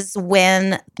was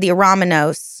when the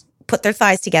Aramanos put their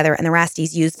thighs together and the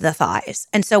Rasties used the thighs.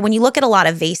 And so when you look at a lot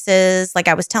of vases, like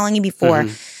I was telling you before,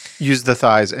 use the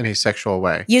thighs in a sexual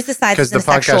way. Use the thighs because in the a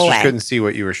sexual way. podcasters couldn't see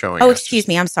what you were showing. Oh, us. excuse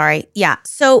me. I'm sorry. Yeah.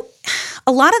 So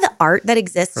a lot of the art that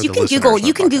exists, Or you the can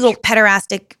listeners Google on podcast.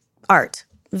 pederastic art,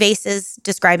 vases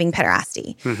describing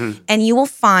pederasty, and you will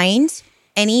find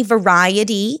any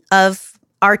variety of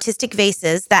artistic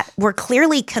vases that were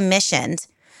clearly commissioned.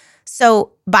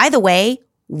 So, by the way,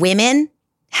 women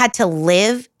had to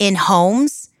live in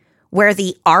homes where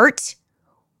the art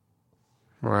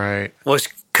Right. Was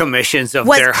commissions of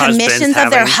was their commissions of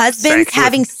their husbands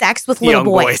having sex with little young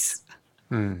boys.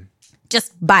 Hmm.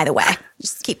 Just by the way,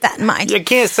 just keep that in mind. I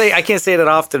can't say that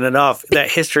often enough. That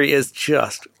history is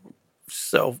just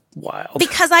so wild.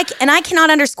 Because I cannot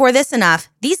underscore this enough.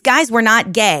 These guys were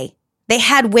not gay. They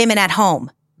had women at home.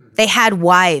 They had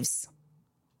wives.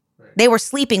 They were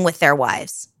sleeping with their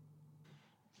wives.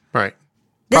 Right.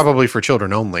 Probably for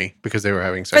children only because they were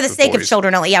having sex For the with sake of boys.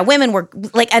 children only. Yeah, women were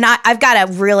like, and I've got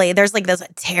a really, there's like this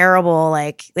terrible,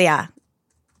 like, yeah.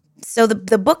 So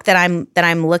the book that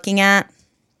I'm looking at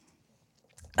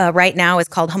right now is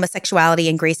called Homosexuality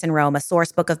in Greece and Rome, a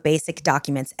source book of basic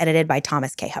documents edited by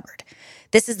Thomas K. Hubbard.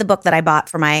 This is the book that I bought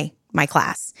for my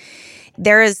class.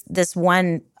 There is this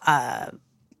one, I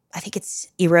think it's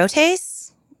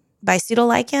Erotes by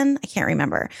Pseudolichen. I can't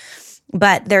remember.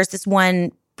 But there's this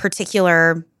one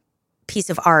particular piece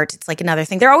of art. It's like another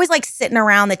thing. They're always like sitting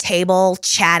around the table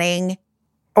chatting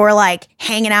or like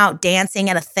hanging out, dancing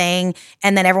at a thing.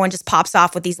 And then everyone just pops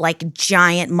off with these like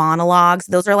giant monologues.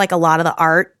 Those are like a lot of the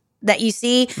art that you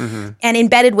see. And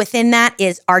embedded within that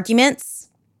is arguments.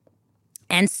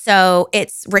 And so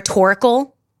it's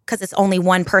rhetorical because it's only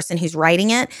one person who's writing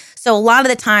it. So a lot of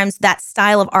the times that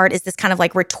style of art is this kind of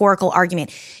like rhetorical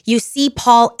argument. You see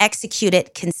Paul execute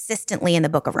it consistently in the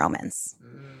book of Romans.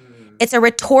 It's a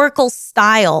rhetorical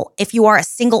style if you are a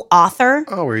single author.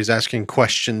 Oh, where he's asking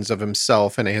questions of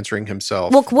himself and answering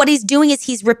himself. Well, what he's doing is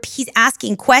he's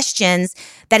asking questions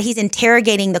that he's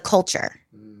interrogating the culture.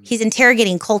 He's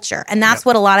interrogating culture. And that's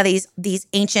what a lot of these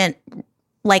ancient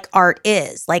like art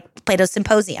is, like Plato's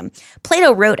Symposium.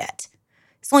 Plato wrote it.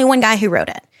 It's only one guy who wrote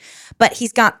it. But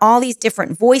he's got all these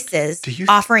different voices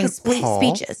offering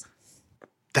speeches.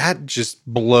 That just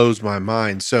blows my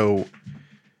mind. So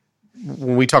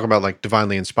when we talk about like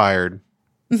divinely inspired,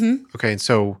 okay, and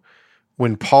so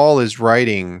when Paul is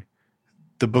writing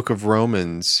the book of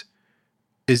Romans,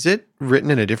 is it written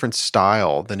in a different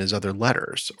style than his other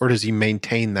letters, or does he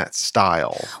maintain that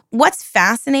style? What's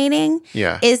fascinating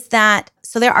is that,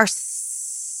 so there are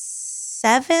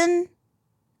 7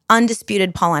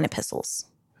 undisputed Pauline epistles.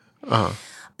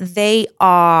 They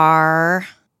are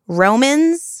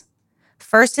Romans,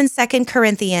 1st and 2nd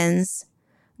Corinthians,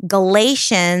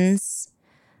 Galatians,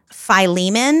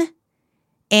 Philemon,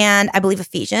 and I believe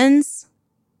Ephesians.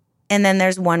 And then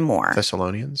there's one more.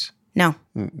 Thessalonians? No.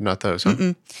 Not those,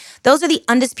 huh? Those are the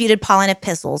undisputed Pauline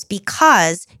epistles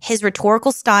because his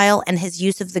rhetorical style and his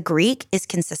use of the Greek is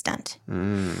consistent.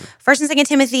 1st and 2nd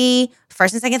Timothy,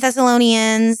 1st and 2nd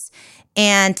Thessalonians,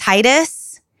 and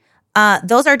Titus,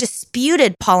 those are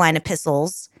disputed Pauline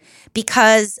epistles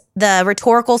because the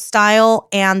rhetorical style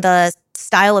and the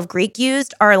style of Greek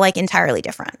used are like entirely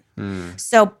different.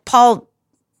 So Paul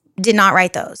did not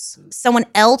write those. Someone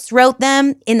else wrote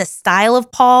them in the style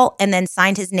of Paul and then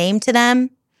signed his name to them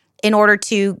in order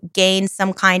to gain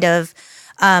some kind of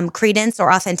credence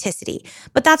or authenticity.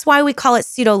 But that's why we call it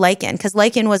pseudo-Lycan, because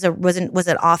Lycan was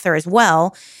an author as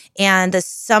well. And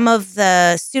some of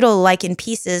the pseudo-Lycan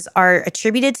pieces are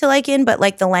attributed to Lycan, but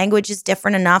like the language is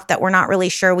different enough that we're not really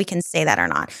sure we can say that or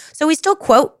not. So we still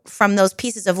quote from those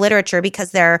pieces of literature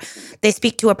because they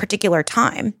speak to a particular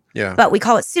time. Yeah. But we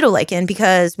call it pseudo-Lycan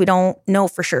because we don't know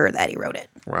for sure that he wrote it.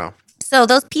 Wow. So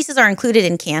those pieces are included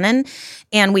in canon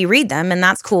and we read them and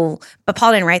that's cool. But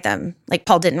Paul didn't write them. Like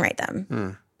Paul didn't write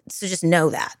them. So just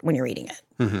know that when you're reading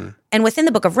it. And within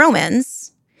the book of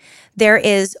Romans, there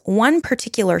is one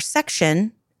particular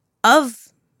section of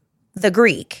the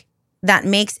Greek that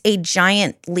makes a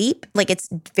giant leap. Like it's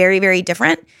very, very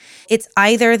different. It's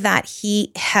either that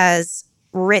he has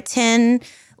written,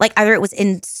 like either it was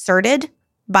inserted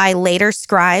by later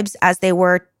scribes as they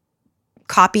were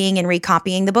copying and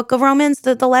recopying the book of Romans,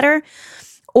 the letter,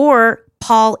 or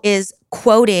Paul is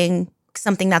quoting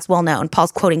something that's well known.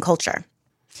 Paul's quoting culture.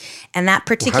 And that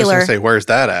particular, I was going to say, where's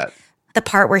that at? the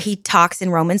part where he talks in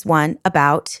Romans 1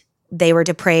 about they were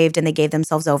depraved and they gave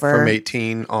themselves over. From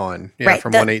 18 on. Yeah, Right,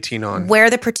 from the- 118 on. Where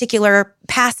the particular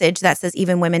passage that says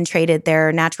even women traded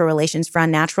their natural relations for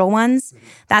unnatural ones,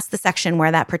 that's the section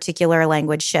where that particular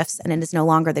language shifts and it is no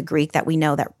longer the Greek that we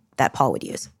know that Paul would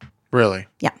use. Really?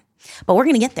 Yeah. But we're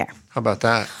going to get there. How about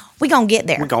that? We're going to get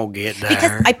there. We're going to get there.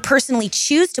 Because I personally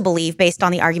choose to believe, based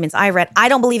on the arguments I read, I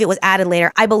don't believe it was added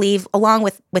later. I believe, along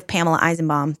with Pamela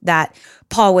Eisenbaum, that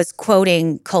Paul was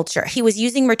quoting culture. He was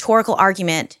using rhetorical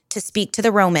argument to speak to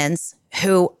the Romans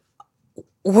who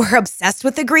were obsessed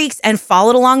with the Greeks and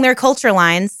followed along their culture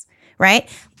lines, right?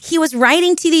 He was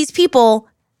writing to these people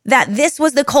that this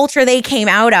was the culture they came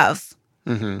out of.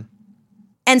 Mm-hmm.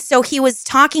 And so he was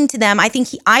talking to them.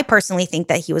 I personally think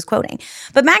that he was quoting.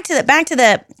 But back to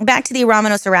the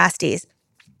Romanos Erastes.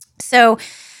 So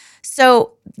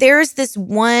there's this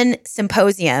one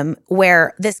symposium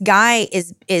where this guy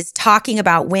is talking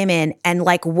about women and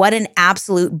like what an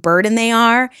absolute burden they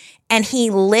are, and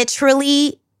he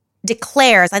literally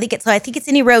declares. I think it's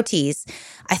in Erotes.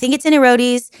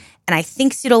 And I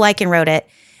think Pseudo-Lycan wrote it,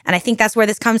 and I think that's where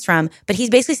this comes from. But he's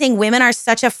basically saying women are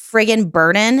such a friggin'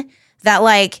 burden that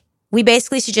like we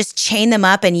basically should just chain them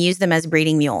up and use them as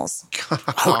breeding mules.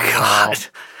 Oh, God.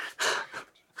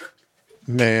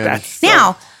 Man.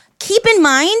 Now, keep in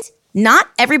mind, not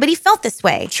everybody felt this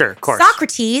way. Sure, of course.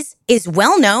 Socrates is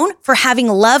well known for having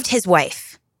loved his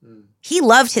wife. He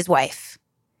loved his wife.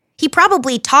 He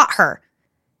probably taught her.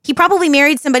 He probably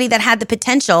married somebody that had the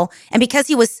potential, and because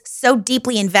he was so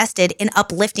deeply invested in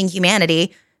uplifting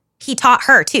humanity, he taught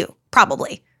her too,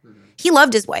 probably. He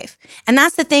loved his wife. And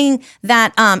that's the thing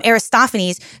that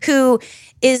Aristophanes, who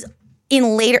is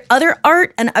in later other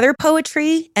art and other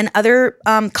poetry and other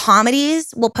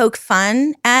comedies, will poke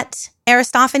fun at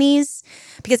Aristophanes,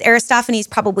 because Aristophanes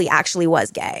probably actually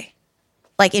was gay,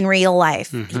 like in real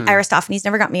life. Mm-hmm. Aristophanes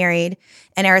never got married,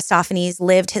 and Aristophanes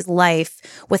lived his life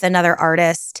with another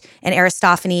artist, and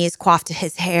Aristophanes coiffed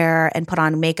his hair and put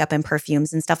on makeup and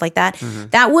perfumes and stuff like that. Mm-hmm.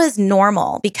 That was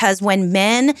normal, because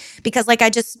because like I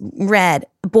just read,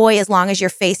 boy, as long as your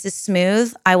face is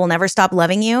smooth, I will never stop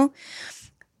loving you.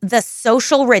 The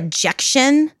social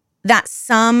rejection that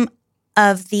some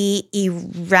of the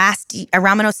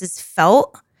Romanoses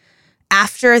felt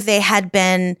after they had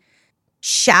been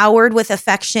showered with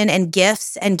affection and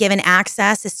gifts and given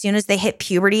access as soon as they hit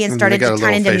puberty and started to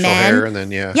turn into men. Hair and then,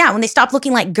 yeah, when they stopped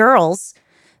looking like girls,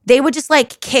 they would just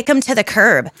like kick them to the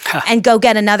curb and go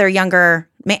get another younger.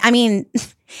 I mean,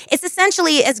 it's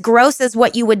essentially as gross as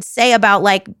what you would say about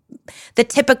like the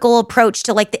typical approach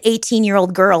to like the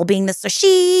 18-year-old girl being so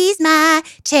she's my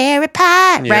cherry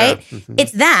pie, right? Mm-hmm.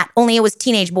 It's that, only it was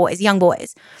teenage boys, young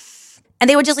boys. And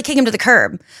they would just like kick him to the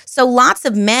curb. So lots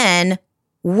of men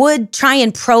would try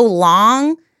and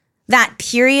prolong that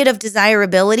period of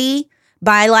desirability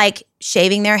by like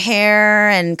shaving their hair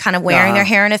and kind of wearing their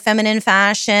hair in a feminine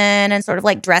fashion and sort of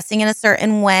like dressing in a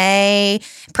certain way,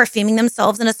 perfuming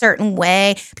themselves in a certain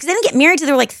way, because they didn't get married till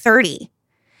they were like 30.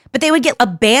 But they would get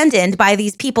abandoned by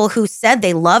these people who said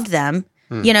they loved them,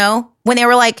 you know, when they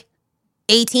were like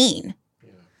 18. Yeah.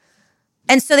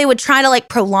 And so they would try to like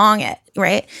prolong it,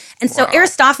 right? And so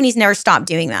Aristophanes never stopped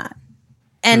doing that.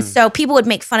 And so people would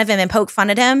make fun of him and poke fun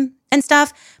at him and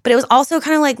stuff, but it was also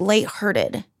kind of like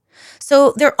lighthearted.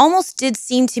 So there almost did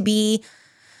seem to be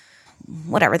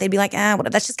whatever. They'd be like, whatever.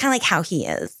 That's just kind of like how he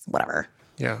is, whatever.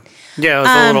 Yeah. Yeah, it was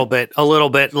a little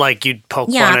bit like you'd poke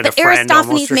fun at a friend Aristophanes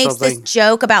almost or makes something. this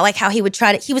joke about like how he would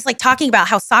he was like talking about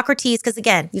how Socrates, because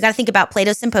again, you got to think about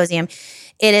Plato's Symposium.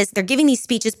 They're giving these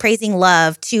speeches praising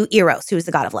love to Eros, who is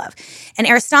the god of love. And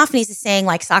Aristophanes is saying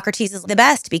like Socrates is the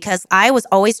best because I was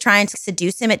always trying to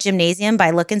seduce him at gymnasium by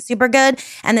looking super good.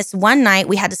 And this one night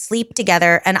we had to sleep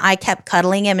together and I kept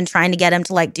cuddling him and trying to get him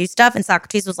to like do stuff. And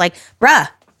Socrates was like, bruh,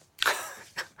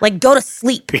 like go to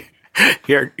sleep.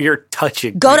 You're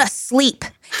touching. Go to sleep.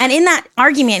 And in that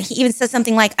argument, he even says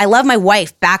something like, I love my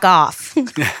wife, back off.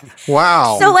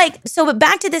 Wow. But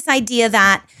back to this idea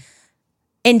that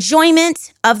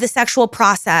enjoyment of the sexual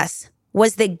process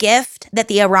was the gift that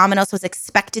the Romanos was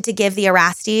expected to give the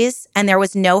Erastes, and there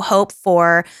was no hope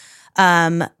for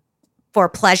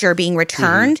pleasure being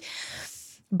returned.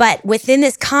 Mm-hmm. But within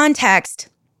this context,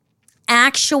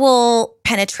 actual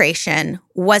penetration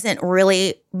wasn't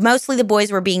really, mostly the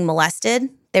boys were being molested.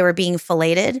 They were being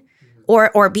filleted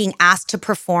or being asked to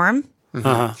perform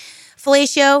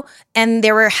fellatio. And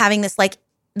they were having this like,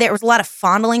 there was a lot of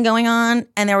fondling going on,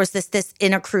 and there was this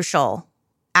intercrucial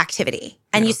activity.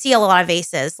 And you see a lot of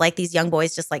vases, like these young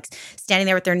boys just like standing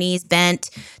there with their knees bent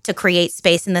to create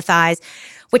space in the thighs,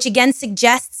 which again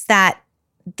suggests that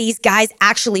these guys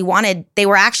actually they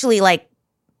were actually like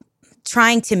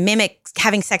trying to mimic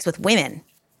having sex with women.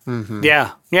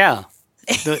 Yeah. Yeah.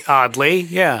 Oddly.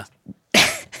 Yeah.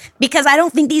 Because I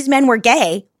don't think these men were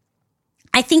gay.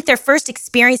 I think their first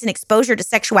experience and exposure to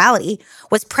sexuality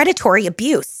was predatory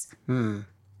abuse. And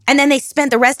then they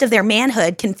spent the rest of their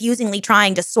manhood confusingly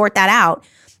trying to sort that out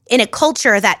in a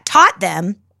culture that taught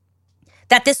them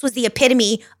that this was the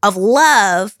epitome of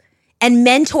love and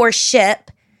mentorship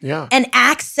and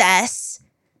access,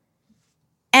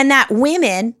 and that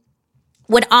women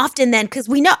would often then, because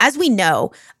as we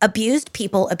know, abused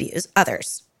people abuse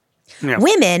others. Yeah.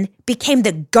 Women became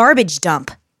the garbage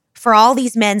dump for all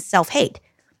these men's self-hate.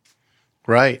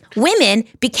 Right. Women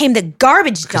became the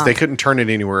garbage Because dump. they couldn't turn it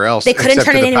anywhere else. They couldn't except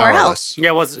turn to it the anywhere powerless.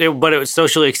 Yeah. But it was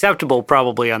socially acceptable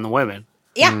probably on the women.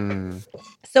 Yeah.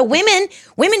 So women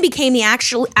became the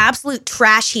actual absolute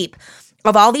trash heap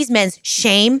of all these men's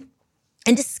shame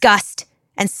and disgust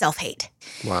and self-hate.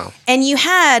 Wow. And you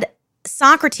had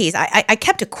Socrates. I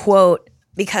kept a quote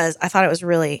because I thought it was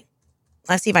really,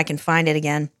 let's see if I can find it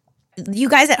again. You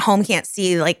guys at home can't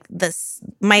see like this.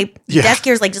 My desk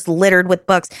here is like just littered with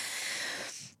books.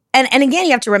 And again,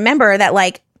 you have to remember that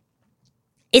like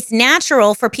it's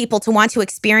natural for people to want to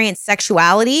experience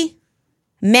sexuality.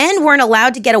 Men weren't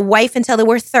allowed to get a wife until they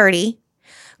were 30.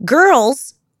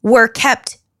 Girls were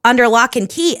kept under lock and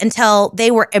key until they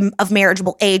were of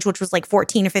marriageable age, which was like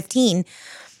 14 or 15.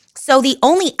 So the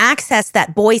only access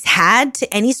that boys had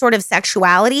to any sort of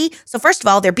sexuality, so first of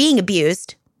all, they're being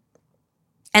abused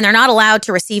and they're not allowed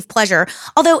to receive pleasure.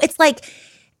 Although it's like,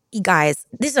 you guys,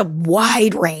 this is a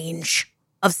wide range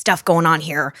of stuff going on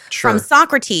here. Sure. From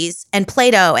Socrates and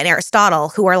Plato and Aristotle,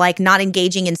 who are like not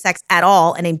engaging in sex at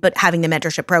all but having the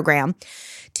mentorship program,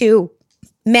 to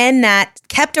men that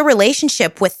kept a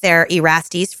relationship with their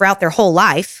Erastes throughout their whole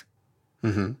life.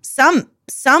 Some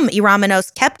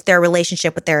Eromenos kept their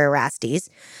relationship with their Erastes.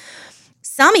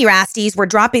 Some Erastes were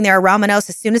dropping their Eromenos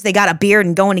as soon as they got a beard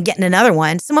and going and getting another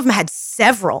one. Some of them had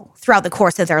several throughout the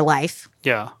course of their life.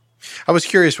 Yeah. I was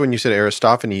curious when you said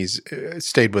Aristophanes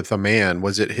stayed with a man.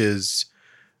 Was it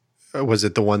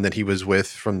the one that he was with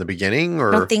from the beginning?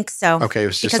 Or I don't think so. Okay, it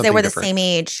was just because they were something the different. same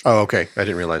age. Oh, okay. I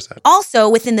didn't realize that. Also,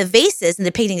 within the vases and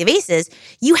depicting the vases,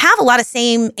 you have a lot of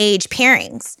same age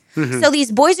pairings. So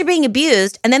these boys are being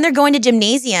abused, and then they're going to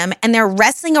gymnasium and they're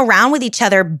wrestling around with each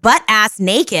other butt ass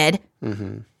naked.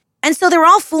 And so they're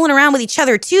all fooling around with each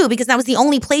other too, because that was the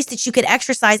only place that you could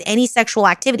exercise any sexual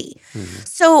activity.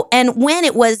 So, and when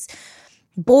it was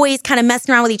boys kind of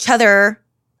messing around with each other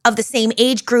of the same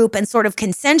age group and sort of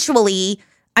consensually,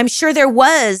 I'm sure there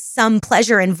was some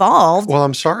pleasure involved. Well,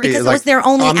 I'm sorry. Because it was their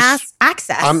only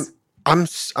access. I'm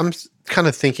kind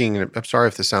of thinking, I'm sorry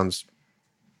if this sounds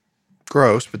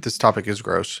gross, but this topic is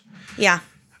gross. Yeah.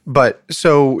 But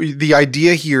so the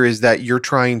idea here is that you're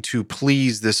trying to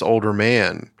please this older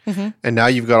man. And now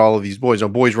you've got all of these boys. Now,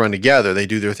 boys run together. They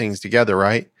do their things together,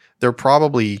 right? They're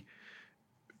probably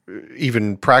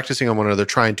even practicing on one another,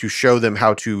 trying to show them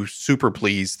how to super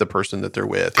please the person that they're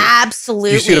with.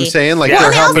 Absolutely. You see what I'm saying? Like Yeah.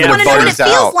 they're Well, they also helping want to to know what it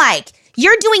buddies feels out. like.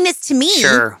 You're doing this to me.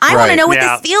 Sure. I want Right. to know what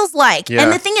Yeah. this feels like. Yeah.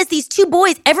 And the thing is, these two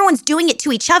boys, everyone's doing it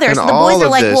to each other. And so the all boys are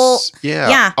of like, this, well,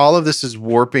 yeah, all of this is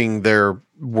warping their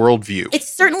worldview. it's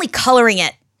certainly coloring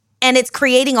it. And it's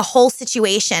creating a whole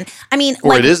situation. I mean,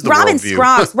 Or like it is the Robin worldview.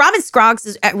 Scroggs. Robin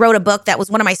Scroggs wrote a book that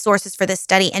was one of my sources for this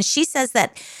study. And she says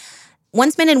that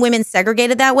once men and women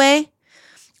segregated that way,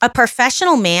 a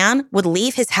professional man would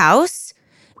leave his house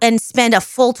and spend a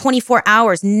full 24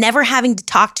 hours never having to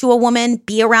talk to a woman,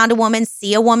 be around a woman,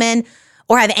 see a woman,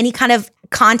 or have any kind of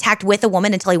contact with a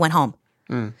woman until he went home.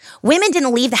 Women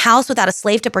didn't leave the house without a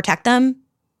slave to protect them.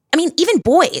 I mean, even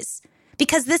boys,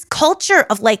 because this culture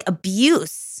of like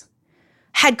abuse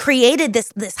had created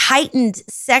this heightened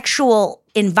sexual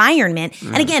environment.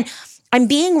 And again, I'm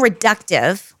being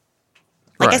reductive.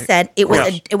 Like I Right. said, it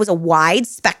was a wide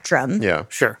spectrum. Yeah.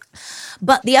 Sure.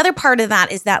 But the other part of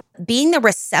that is that being the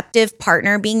receptive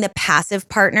partner, being the passive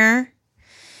partner,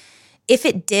 if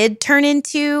it did turn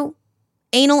into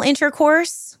anal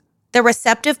intercourse, the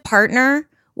receptive partner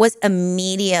was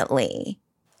immediately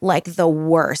like the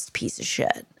worst piece of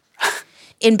shit.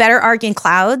 In Better Argan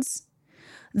Clouds,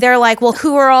 they're like, well,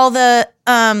 who are all the,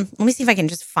 let me see if I can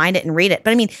just find it and read it.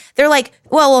 But I mean, they're like,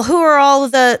 well, who are all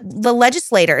the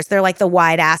legislators? They're like the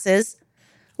wide asses.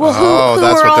 Well, who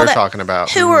that's are what all they're the- talking about.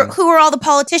 Who are all the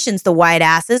politicians? The wide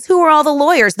asses. Who are all the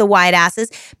lawyers? The wide asses.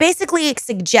 Basically, it's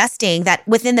suggesting that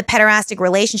within the pederastic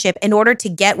relationship, in order to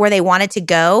get where they wanted to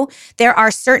go, there are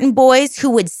certain boys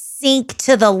who would sink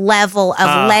to the level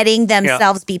of letting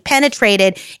themselves be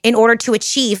penetrated in order to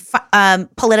achieve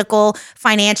political,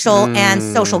 financial, and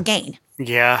social gain.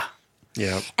 Yeah.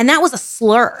 Yeah. And that was a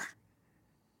slur.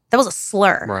 That was a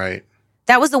slur. Right.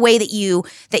 That was the way that you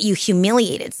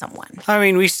humiliated someone. I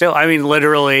mean,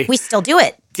 literally. We still do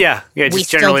it. Yeah, We just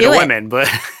still generally do to it. women, but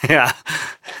yeah.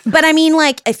 But I mean,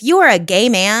 like, if you are a gay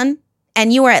man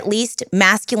and you are at least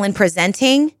masculine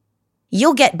presenting,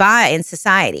 you'll get by in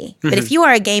society. But if you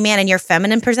are a gay man and you're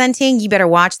feminine presenting, you better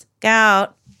watch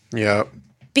out. Yeah.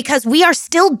 Because we are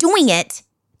still doing it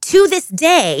to this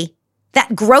day,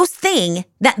 that gross thing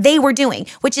that they were doing,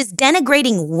 which is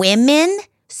denigrating women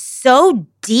so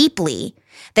deeply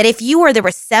that if you are the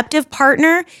receptive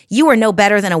partner, you are no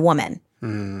better than a woman.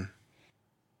 Mm.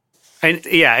 And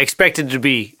yeah, expected to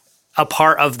be a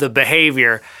part of the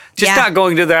behavior, just not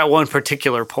going to that one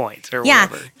particular point or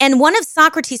whatever. And one of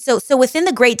Socrates, so within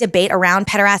the great debate around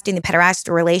pederasty and the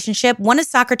pederastic relationship, one of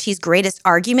Socrates' greatest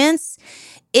arguments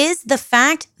is the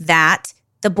fact that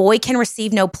the boy can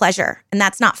receive no pleasure, and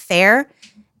that's not fair,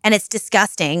 and it's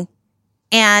disgusting.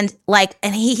 And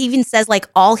he even says, like,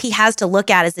 all he has to look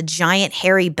at is a giant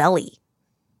hairy belly.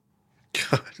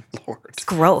 God, Lord. It's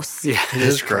gross. Yeah, It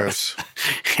is gross.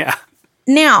 Yeah.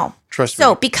 Now, Trust me.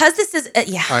 so because this is,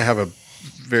 I have a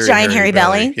very giant hairy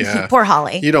belly. Yeah. Poor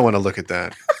Holly. You don't want to look at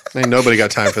that. Ain't nobody got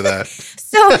time for that.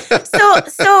 So,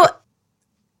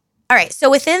 all right. So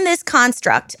within this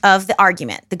construct of the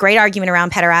argument, the great argument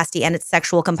around pederasty and its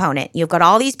sexual component, you've got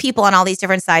all these people on all these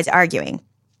different sides arguing.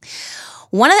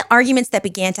 One of the arguments that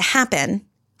began to happen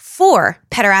for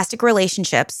pederastic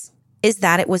relationships is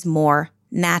that it was more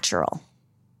natural.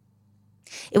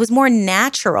 It was more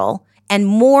natural and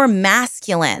more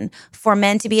masculine for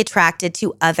men to be attracted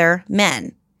to other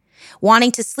men.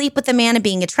 Wanting to sleep with a man and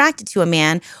being attracted to a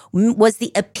man was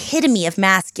the epitome of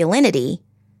masculinity,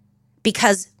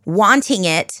 because wanting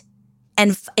it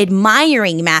and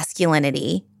admiring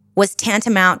masculinity was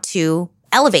tantamount to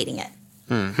elevating it.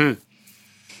 Mm-hmm.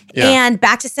 Yeah. And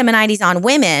back to Simonides on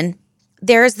women,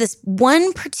 there's this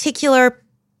one particular,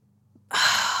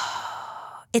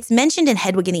 it's mentioned in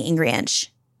Hedwig and the Angry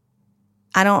Inch.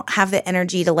 I don't have the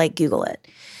energy to Google it.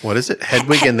 What is it?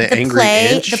 Hedwig and the Angry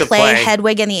Inch? The play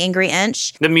Hedwig and the Angry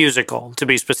Inch. The musical, to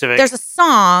be specific. There's a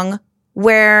song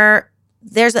where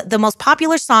the most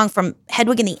popular song from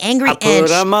Hedwig and the Angry Inch.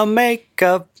 Put on my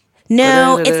makeup.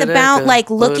 No, it's about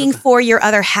looking for your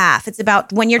other half. It's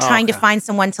about when you're trying to find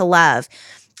someone to love.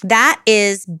 That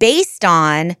is based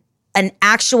on an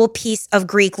actual piece of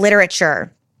Greek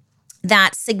literature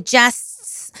that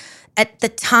suggests at the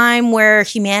time where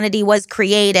humanity was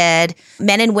created,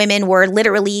 men and women were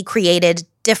literally created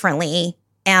differently.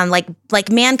 And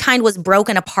like mankind was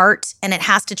broken apart, and it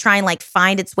has to try and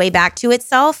find its way back to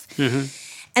itself. Mm-hmm.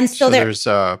 And so there's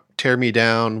Tear Me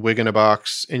Down, Wig in a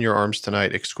Box, In Your Arms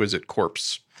Tonight, Exquisite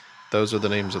Corpse. Those are the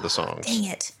names of the songs. Dang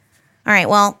it. All right.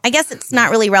 Well, I guess it's not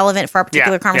really relevant for our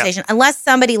particular conversation unless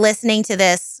somebody listening to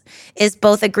this is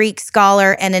both a Greek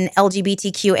scholar and an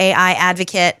LGBTQAI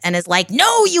advocate and is like,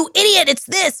 no, you idiot, it's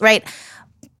this, right?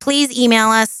 Please email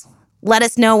us. Let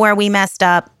us know where we messed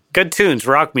up. Good tunes,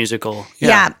 rock musical.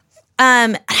 Yeah.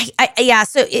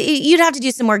 So you'd have to do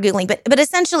some more Googling, but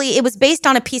essentially it was based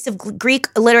on a piece of Greek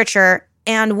literature,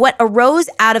 and what arose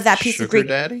out of that piece of Greek...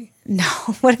 Daddy? No,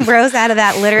 what arose out of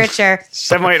that literature...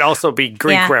 That might also be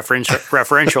Greek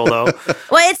referential, though.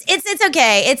 Well, it's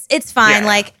okay. It's fine.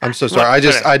 Yeah. I'm so sorry.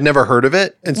 I'd never heard of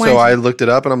it, and so I looked it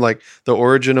up, and I'm like, The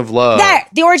Origin of Love. There,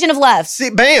 The Origin of Love. See,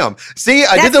 bam. See,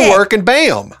 I did the work, and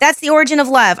bam. That's The Origin of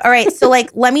Love. All right, so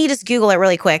let me just Google it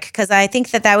really quick, because I think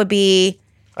that would be...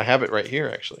 I have it right here,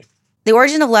 actually. The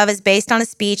Origin of Love is based on a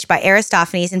speech by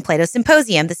Aristophanes in Plato's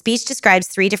Symposium. The speech describes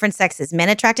 3 different sexes: men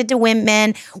attracted to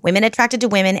women, women attracted to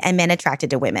women, and men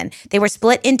attracted to women. They were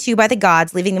split in 2 by the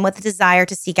gods, leaving them with the desire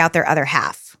to seek out their other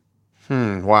half.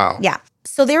 Wow. Yeah.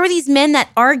 So there were these men that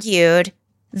argued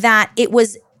that it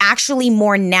was actually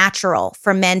more natural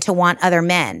for men to want other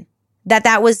men,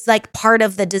 that was part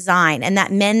of the design, and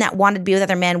that men that wanted to be with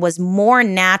other men was more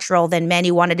natural than men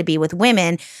who wanted to be with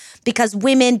women, because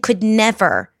women could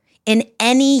never in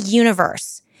any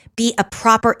universe be a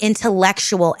proper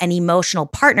intellectual and emotional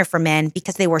partner for men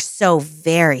because they were so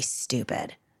very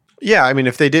stupid. Yeah, I mean,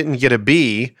 if they didn't get a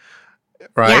B,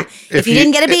 right? Yeah, if you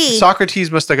didn't get a B. Socrates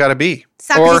must have got a B.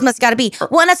 Must have got a B.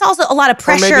 Well, and that's also a lot of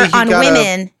pressure on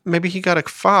women. Maybe he got a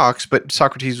Fox, but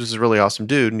Socrates was a really awesome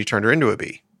dude, and he turned her into a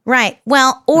B. Right.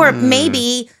 Well, or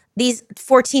maybe these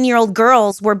 14-year-old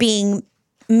girls were being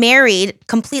married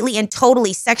completely and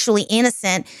totally sexually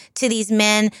innocent to these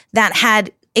men that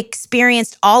had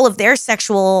experienced all of their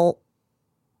sexual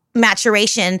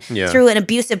maturation through an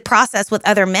abusive process with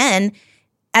other men,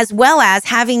 as well as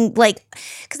having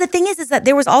because the thing is that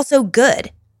there was also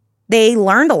good. They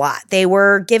learned a lot. They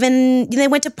were given, they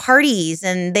went to parties,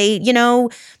 and they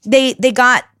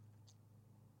got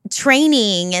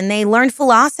training and they learned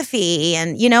philosophy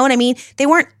and you know what I mean? They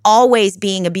weren't always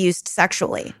being abused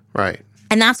sexually. Right.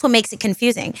 And that's what makes it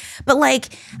confusing. But like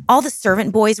all the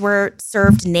servant boys were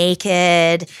served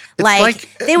naked. Like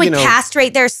they would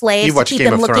castrate their slaves to keep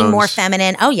them looking more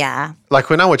feminine. Oh, yeah. Like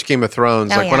when I watch Game of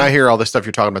Thrones, when yeah. I hear all this stuff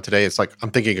you're talking about today, it's like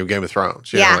I'm thinking of Game of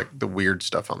Thrones. You know, like the weird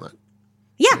stuff on that.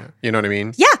 Yeah. You know what I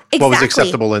mean? Yeah, exactly. What was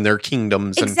acceptable in their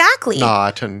kingdoms and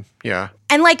not. And yeah.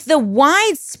 And like the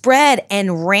widespread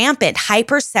and rampant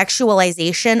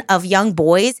hypersexualization of young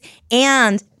boys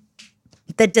and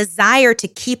the desire to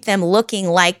keep them looking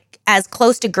like as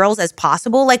close to girls as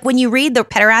possible. Like when you read the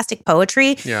pederastic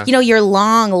poetry, you know, your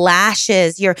long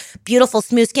lashes, your beautiful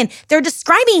smooth skin, they're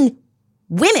describing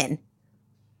women.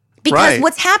 Because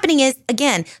what's happening is,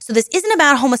 again, so this isn't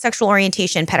about homosexual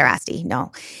orientation, pederasty.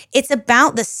 No. It's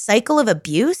about the cycle of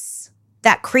abuse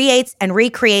that creates and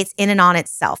recreates in and on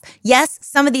itself. Yes,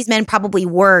 some of these men probably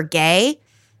were gay,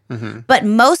 but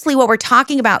mostly what we're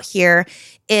talking about here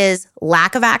is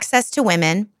lack of access to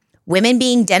women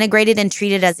being denigrated and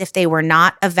treated as if they were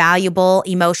not a valuable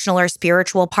emotional or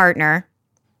spiritual partner.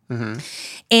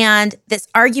 And this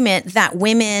argument that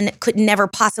women could never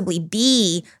possibly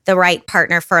be the right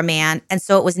partner for a man. And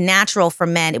so it was natural for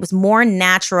men. It was more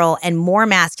natural and more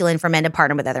masculine for men to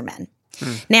partner with other men.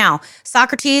 Now,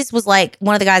 Socrates was like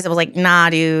one of the guys that was like, nah,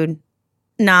 dude,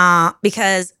 nah,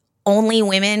 because only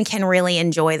women can really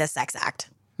enjoy the sex act.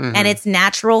 And it's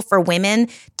natural for women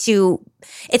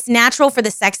it's natural for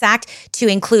the sex act to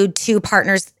include two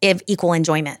partners of equal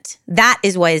enjoyment. That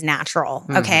is what is natural,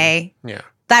 okay? Yeah.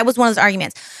 That was one of those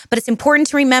arguments. But it's important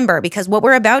to remember because what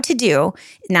we're about to do,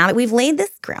 now that we've laid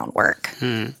this groundwork,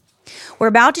 we're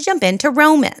about to jump into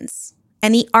Romans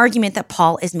and the argument that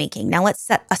Paul is making. Now let's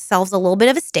set ourselves a little bit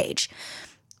of a stage.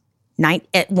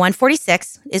 At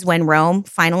 146 is when Rome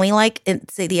finally,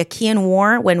 it's the Achaean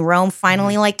War, when Rome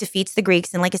finally defeats the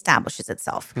Greeks and establishes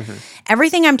itself.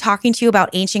 Everything I'm talking to you about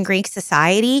ancient Greek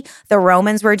society, the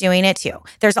Romans were doing it too.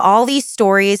 There's all these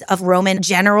stories of Roman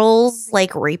generals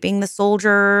raping the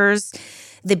soldiers.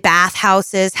 The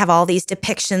bathhouses have all these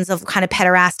depictions of kind of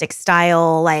pederastic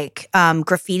style,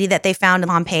 graffiti that they found in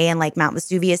Pompeii and Mount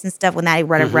Vesuvius and stuff when that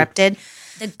erupted.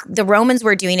 The Romans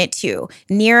were doing it too.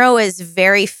 Nero is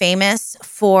very famous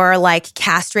for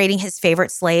castrating his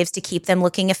favorite slaves to keep them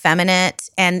looking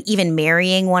effeminate and even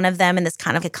marrying one of them in this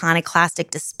kind of iconoclastic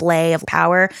display of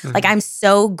power. I'm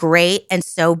so great and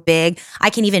so big, I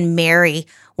can even marry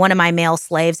one of my male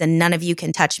slaves and none of you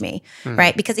can touch me,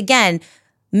 right? Because again,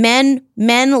 men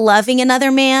loving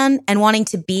another man and wanting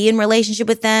to be in relationship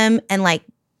with them and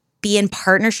be in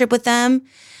partnership with them,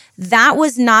 that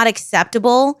was not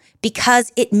acceptable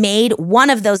because it made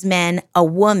one of those men a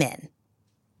woman.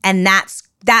 And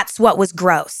that's what was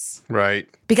gross. Right.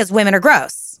 Because women are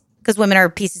gross. Because women are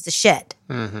pieces of shit.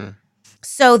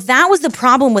 So that was the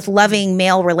problem with loving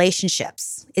male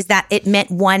relationships, is that it meant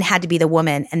one had to be the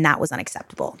woman, and that was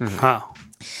unacceptable. Wow.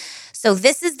 So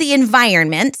this is the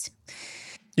environment.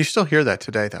 You still hear that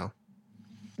today, though.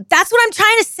 That's what I'm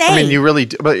trying to say. I mean, you really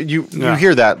do, but you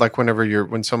hear that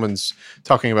when someone's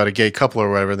talking about a gay couple or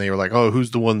whatever, and they were like, "Oh,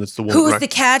 who's the one that's the one? Who's the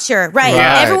catcher?" Right.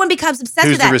 Everyone becomes obsessed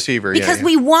who's with that. the receiver? Because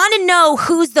we want to know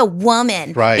who's the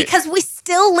woman. Right. Because we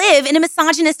still live in a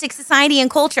misogynistic society and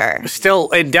culture.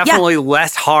 Still, and definitely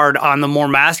less hard on the more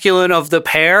masculine of the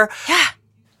pair.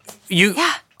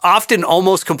 Yeah. Often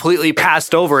almost completely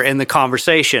passed over in the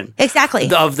conversation. Exactly.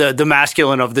 Of the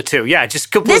masculine of the two. Yeah,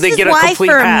 just completely get a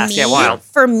complete pass.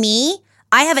 For me,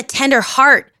 I have a tender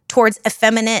heart towards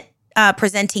effeminate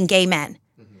presenting gay men.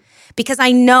 Because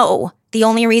I know the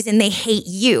only reason they hate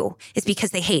you is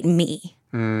because they hate me.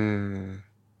 And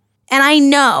I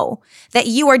know that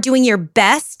you are doing your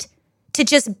best to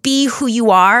just be who you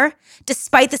are,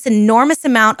 despite this enormous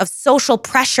amount of social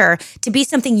pressure to be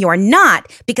something you're not,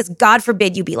 because God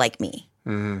forbid you be like me.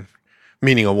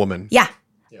 Meaning a woman. Yeah.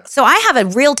 So I have a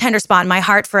real tender spot in my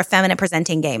heart for effeminate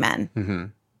presenting gay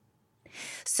men.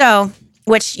 So,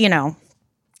 which,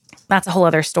 that's a whole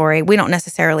other story. We don't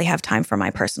necessarily have time for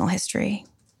my personal history.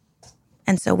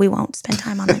 And so we won't spend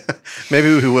time on it. Maybe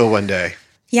we will one day.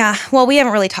 Yeah. Well, we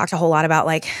haven't really talked a whole lot about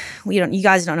you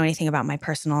guys don't know anything about my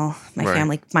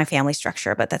family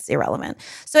structure, but that's irrelevant.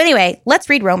 So anyway, let's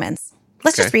read Romans.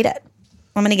 Let's just read it.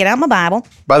 I'm going to get out my Bible.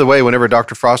 By the way, whenever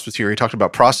Dr. Frost was here, he talked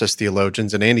about process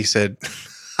theologians, and Andy said,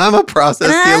 I'm a process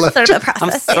theologian.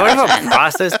 I'm sort of a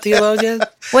process theologian.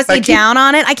 Was he down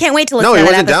on it? I can't wait to listen to that No,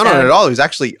 he wasn't episode. down on it at all. He was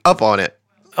actually up on it.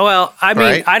 Well, I mean,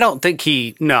 Right? I don't think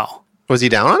no. Was he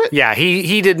down on it? Yeah,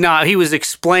 he did not. He was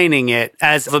explaining it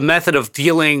as a method of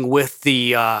dealing with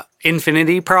the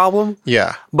infinity problem.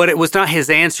 Yeah. But it was not his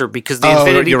answer because the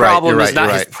infinity problem is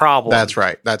not his problem. That's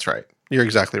right. You're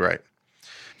exactly right.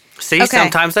 See,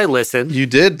 sometimes I listen. You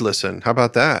did listen. How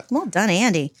about that? Well done,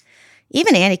 Andy.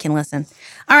 Even Andy can listen.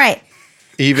 All right.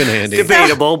 Even Andy.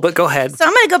 Debatable, but go ahead. So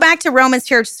I'm going to go back to Romans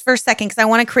here just for a second because I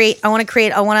want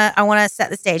to set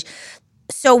the stage.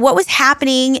 So what was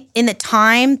happening in the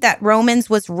time that Romans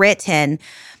was written?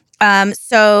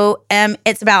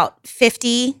 It's about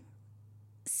 50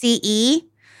 CE.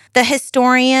 The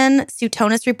historian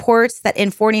Suetonius reports that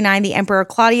in 49, the Emperor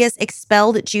Claudius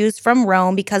expelled Jews from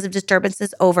Rome because of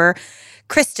disturbances over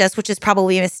Christus, which is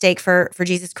probably a mistake for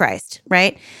Jesus Christ,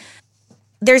 right?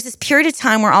 There's this period of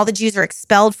time where all the Jews are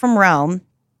expelled from Rome,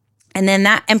 and then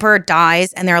that emperor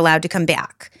dies and they're allowed to come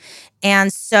back.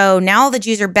 And so now all the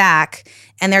Jews are back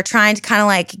and they're trying to kind of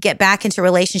like get back into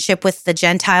relationship with the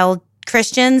Gentile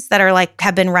Christians that are like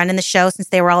have been running the show since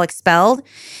they were all expelled.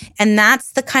 And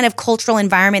that's the kind of cultural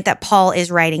environment that Paul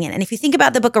is writing in. And if you think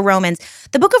about the book of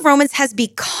Romans has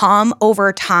become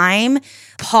over time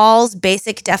Paul's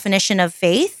basic definition of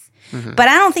faith. Mm-hmm. But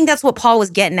I don't think that's what Paul was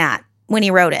getting at when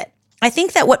he wrote it. I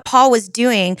think that what Paul was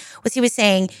doing was he was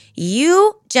saying,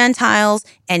 you Gentiles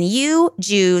and you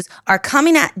Jews are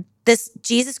coming at this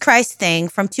Jesus Christ thing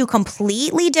from two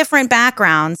completely different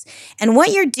backgrounds. And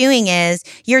what you're doing is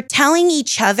you're telling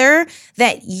each other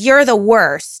that you're the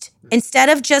worst instead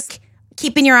of just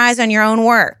keeping your eyes on your own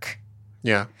work.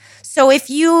 Yeah. So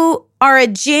if you are a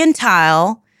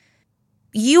Gentile,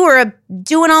 you are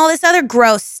doing all this other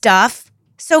gross stuff,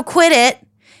 so quit it.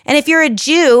 And if you're a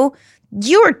Jew,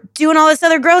 you are doing all this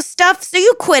other gross stuff, so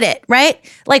you quit it, right?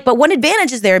 Like, but what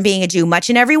advantage is there in being a Jew? Much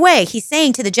in every way. He's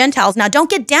saying to the Gentiles, now don't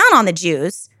get down on the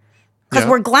Jews because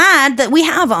we're glad that we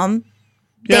have them.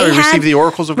 Yeah, we receive the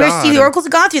oracles of God. We receive the oracles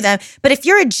of God through them. But if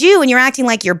you're a Jew and you're acting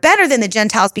like you're better than the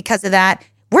Gentiles because of that,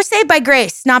 we're saved by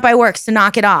grace, not by works, to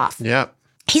knock it off. Yeah.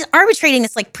 He's arbitrating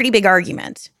this like pretty big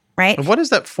argument, right? And what is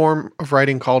that form of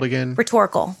writing called again?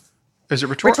 Rhetorical. Is it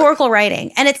rhetorical? Rhetorical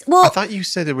writing. And it's, well, I thought you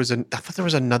said I thought there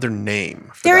was another name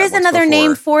for there that is another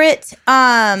name for it.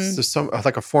 So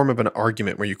like a form of an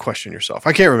argument where you question yourself.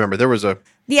 I can't remember. There was a.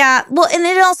 Yeah. Well, and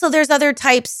it also, there's other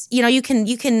types, you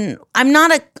can, I'm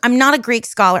not a Greek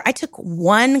scholar. I took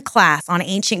one class on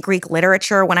ancient Greek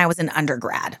literature when I was an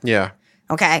undergrad. Yeah.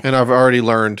 Okay. And I've already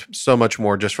learned so much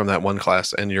more just from that one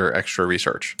class and your extra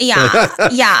research. Yeah.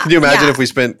 Yeah. Can you imagine if we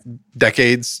spent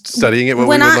decades studying it, what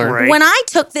we would learn? Right. When I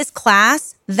took this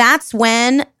class, that's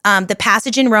when the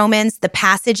passage in Romans, the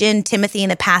passage in Timothy,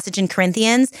 and the passage in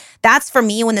Corinthians, that's for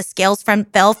me when the scales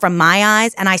fell from my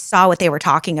eyes and I saw what they were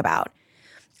talking about.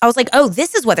 I was like, oh,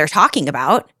 this is what they're talking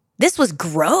about. This was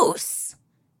gross.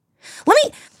 Let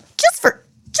me, just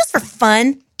for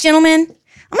fun, gentlemen,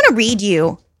 I'm going to read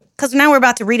you, because now we're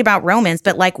about to read about Romans,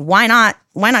 but like, why not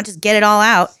just get it all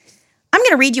out? I'm going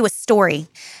to read you a story.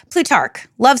 Plutarch,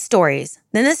 love stories.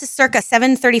 Then this is circa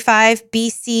 735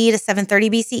 BC to 730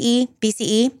 BCE.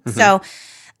 Mm-hmm. So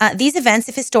these events,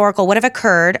 if historical, would have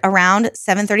occurred around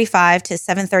 735 to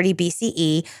 730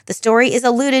 BCE. The story is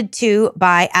alluded to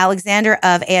by Alexander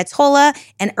of Aetola,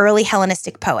 an early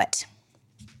Hellenistic poet.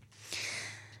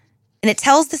 And it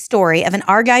tells the story of an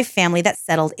Argive family that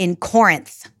settled in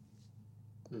Corinth,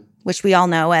 which we all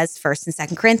know as 1st and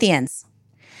 2nd Corinthians.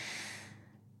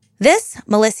 This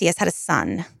Melesius had a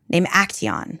son named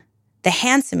Actaeon, the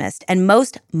handsomest and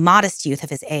most modest youth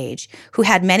of his age, who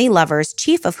had many lovers,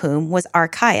 chief of whom was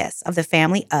Archias of the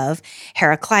family of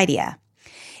Heraclidia.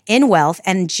 In wealth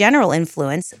and general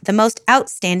influence, the most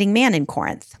outstanding man in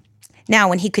Corinth. Now,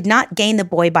 when he could not gain the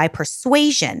boy by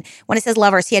persuasion, when it says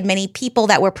lovers, he had many people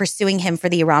that were pursuing him for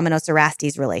the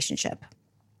Eromenos-Erastes relationship.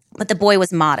 But the boy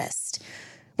was modest,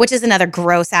 which is another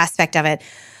gross aspect of it.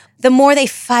 The more they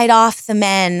fight off the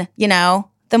men,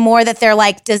 the more that they're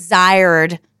like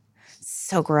desired.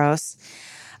 So gross.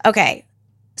 Okay.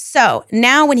 So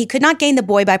now when he could not gain the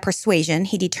boy by persuasion,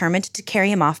 he determined to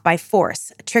carry him off by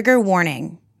force. A trigger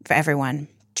warning for everyone.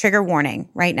 Trigger warning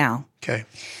right now. Okay.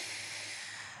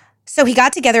 So he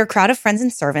got together a crowd of friends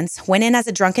and servants, went in as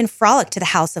a drunken frolic to the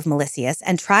house of Melesius,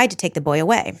 and tried to take the boy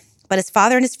away. But his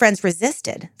father and his friends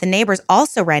resisted. The neighbors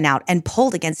also ran out and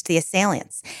pulled against the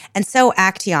assailants. And so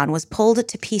Actaeon was pulled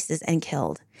to pieces and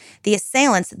killed. The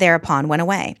assailants thereupon went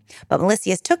away. But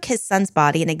Melesius took his son's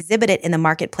body and exhibited it in the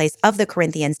marketplace of the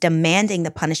Corinthians, demanding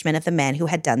the punishment of the men who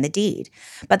had done the deed.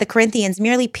 But the Corinthians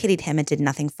merely pitied him and did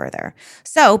nothing further.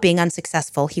 So, being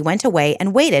unsuccessful, he went away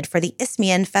and waited for the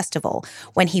Isthmian festival,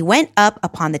 when he went up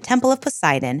upon the temple of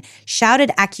Poseidon,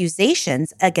 shouted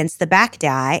accusations against the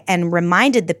Bacchae, and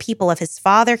reminded the people of his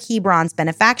father Hebron's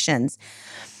benefactions.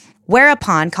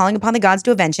 Whereupon, calling upon the gods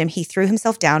to avenge him, he threw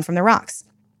himself down from the rocks.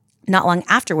 Not long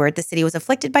afterward, the city was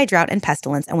afflicted by drought and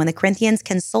pestilence, and when the Corinthians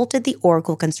consulted the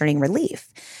oracle concerning relief,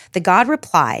 the god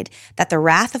replied that the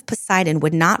wrath of Poseidon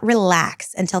would not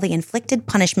relax until they inflicted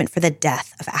punishment for the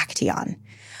death of Actaeon.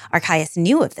 Archias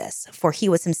knew of this, for he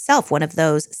was himself one of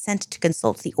those sent to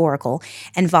consult the oracle,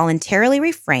 and voluntarily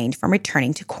refrained from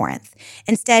returning to Corinth.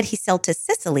 Instead, he sailed to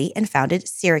Sicily and founded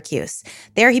Syracuse.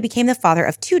 There he became the father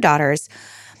of 2 daughters,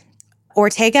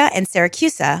 Ortega and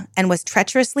Syracusa, and was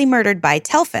treacherously murdered by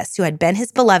Telephus, who had been his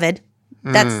beloved,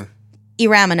 that's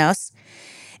Eramenos,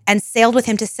 and sailed with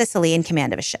him to Sicily in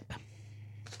command of a ship.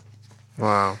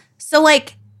 Wow. So,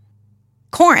 like,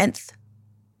 Corinth,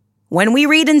 when we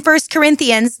read in 1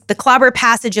 Corinthians, the clobber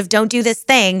passage of don't do this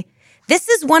thing, this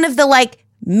is one of the, like,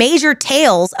 major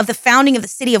tales of the founding of the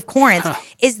city of Corinth,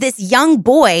 is this young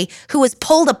boy who was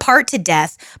pulled apart to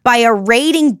death by a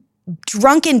raiding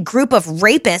drunken group of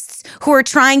rapists who are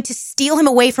trying to steal him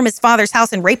away from his father's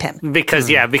house and rape him. Because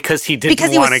he didn't want to go.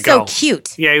 Because he was so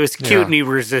cute. Yeah, he was cute and he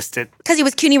resisted. Because he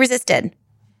was cute and he resisted.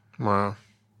 Wow.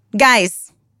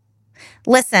 Guys,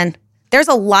 listen, there's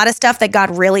a lot of stuff that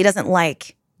God really doesn't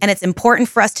like. And it's important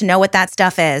for us to know what that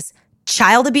stuff is.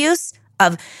 Child abuse,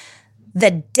 of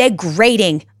the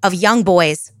degrading of young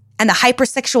boys, and the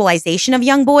hypersexualization of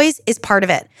young boys is part of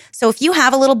it. So if you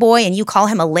have a little boy and you call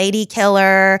him a lady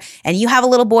killer, and you have a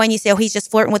little boy and you say, oh, he's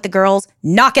just flirting with the girls,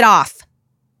 knock it off.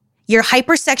 You're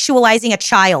hypersexualizing a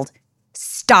child.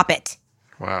 Stop it.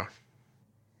 Wow.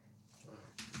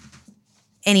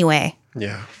 Anyway.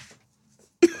 Yeah.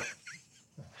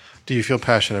 Do you feel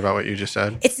passionate about what you just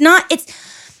said? It's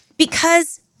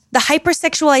because the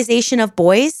hypersexualization of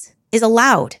boys is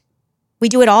allowed. We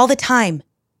do it all the time.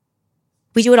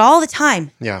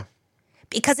 Yeah.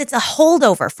 Because it's a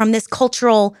holdover from this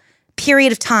cultural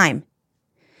period of time.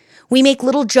 We make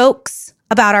little jokes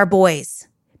about our boys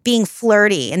being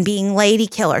flirty and being lady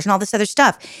killers and all this other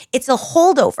stuff. It's a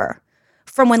holdover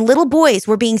from when little boys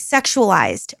were being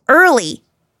sexualized early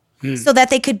so that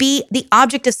they could be the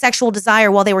object of sexual desire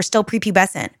while they were still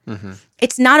prepubescent. Mm-hmm.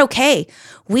 It's not okay.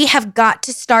 We have got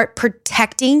to start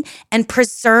protecting and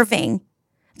preserving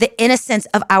the innocence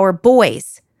of our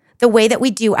boys the way that we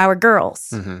do our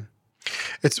girls. Mm-hmm.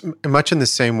 It's much in the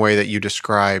same way that you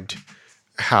described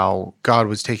how God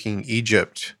was taking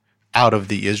Egypt out of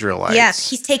the Israelites. Yes,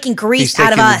 he's taking Greece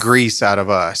out of us. He's taking Greece out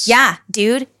of us. Yeah,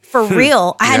 dude, for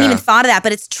real. I hadn't even thought of that,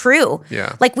 but it's true.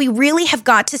 Yeah. Like, we really have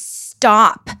got to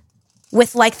stop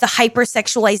with, like, the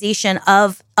hypersexualization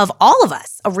of all of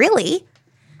us. Really.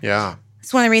 Yeah.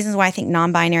 It's one of the reasons why I think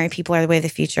non-binary people are the way of the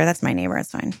future. That's my neighbor.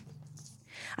 It's fine.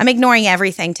 I'm ignoring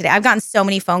everything today. I've gotten so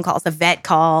many phone calls. The vet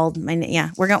called. We're gonna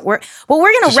Just wrap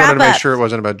wanted to up. make sure it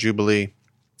wasn't about Jubilee.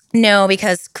 No,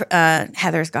 because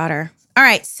Heather's got her. All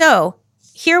right, so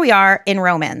here we are in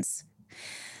Romans.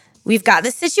 We've got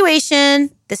this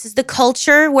situation. This is the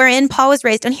culture wherein Paul was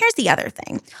raised. And here's the other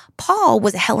thing. Paul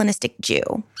was a Hellenistic Jew.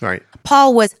 Right.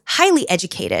 Paul was highly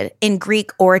educated in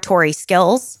Greek oratory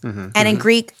skills and in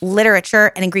Greek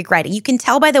literature and in Greek writing. You can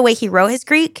tell by the way he wrote his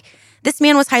Greek, this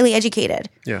man was highly educated.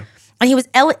 Yeah. And he was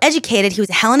educated. He was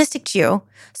a Hellenistic Jew.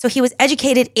 So he was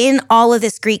educated in all of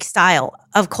this Greek style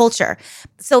of culture.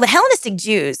 So the Hellenistic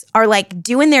Jews are like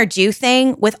doing their Jew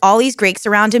thing with all these Greeks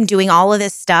around him doing all of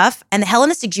this stuff. And the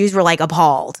Hellenistic Jews were like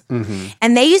appalled. Mm-hmm.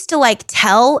 And they used to like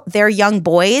tell their young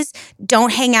boys,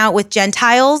 don't hang out with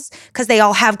Gentiles because they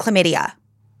all have chlamydia.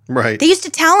 Right. They used to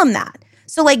tell them that.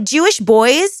 So like Jewish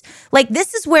boys, like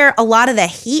this is where a lot of the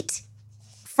hate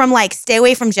from like stay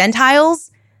away from Gentiles,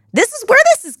 this is where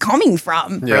this is coming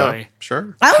from. Yeah. Really?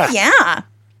 Sure. Oh, yeah.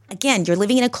 Again, you're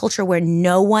living in a culture where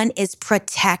no one is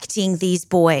protecting these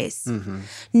boys. Mm-hmm.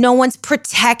 No one's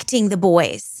protecting the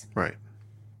boys. Right.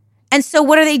 And so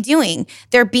what are they doing?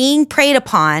 They're being preyed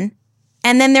upon,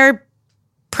 and then they're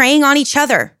preying on each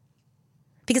other.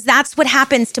 Because that's what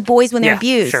happens to boys when they're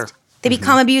abused. Sure. They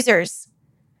become abusers.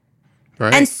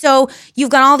 Right. And so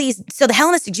you've got all these, so the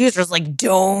Hellenistic Jews are like,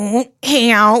 don't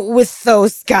hang out with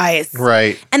those guys.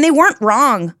 Right. And they weren't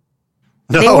wrong.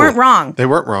 No, They weren't wrong. They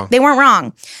weren't wrong. They weren't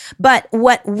wrong. But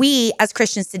what we as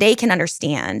Christians today can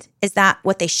understand is that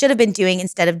what they should have been doing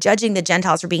instead of judging the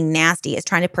Gentiles for being nasty is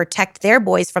trying to protect their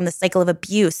boys from the cycle of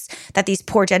abuse that these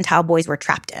poor Gentile boys were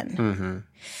trapped in. Mm-hmm.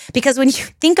 Because when you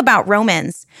think about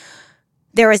Romans,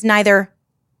 there is neither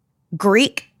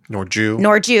Greek Nor Jew.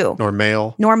 nor Jew, Nor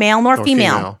male. nor male nor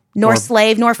female, nor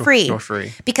slave nor free. Nor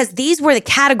free. Because these were the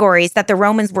categories that the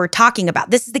Romans were talking about.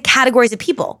 This is the categories of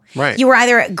people. Right. You were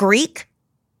either a Greek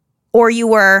or you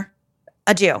were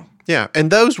a Jew. Yeah.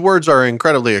 And those words are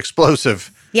incredibly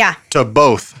explosive Yeah. to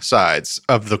both sides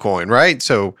of the coin, right?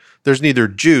 So there's neither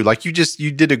Jew. Like you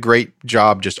did a great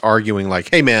job just arguing like,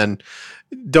 hey man,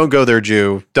 don't go there,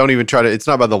 Jew. Don't even try to, it's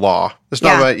not by the law. It's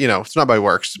not by, it's not by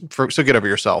works. So get over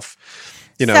yourself.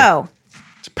 So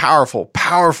it's a powerful,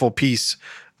 powerful piece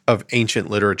of ancient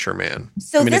literature, man.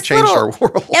 So it changed our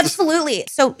world. Absolutely.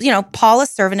 So, Paul, a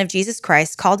servant of Jesus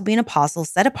Christ, called to be an apostle,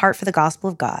 set apart for the gospel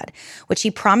of God, which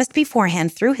he promised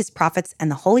beforehand through his prophets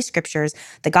and the Holy Scriptures,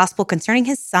 the gospel concerning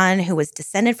his Son, who was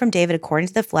descended from David according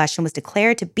to the flesh and was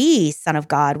declared to be Son of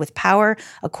God with power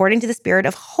according to the Spirit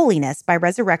of holiness by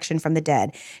resurrection from the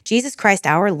dead, Jesus Christ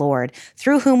our Lord,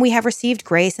 through whom we have received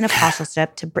grace and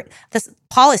apostleship to bring this.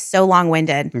 Paul is so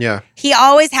long-winded. Yeah. He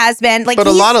always has been. Like, but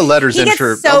a lot of letters he gets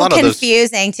enter so a lot of those.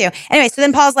 confusing too. Anyway, so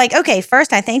then Paul's like, okay,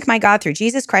 first I thank my God through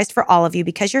Jesus Christ for all of you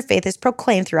because your faith is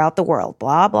proclaimed throughout the world.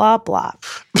 Blah, blah, blah.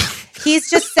 He's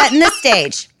just setting the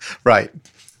stage. Right.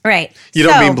 Right. You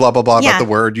don't mean blah, blah, blah about the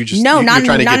word. You just, not you're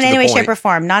trying to not get in to any way, the point. shape, or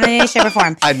form. Not in any shape or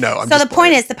form. I know. So the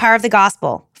point is the power of the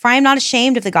gospel. For I am not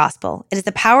ashamed of the gospel. It is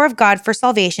the power of God for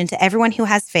salvation to everyone who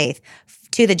has faith,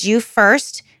 to the Jew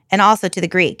first, and also to the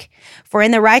Greek. For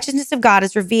in the righteousness of God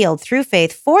is revealed through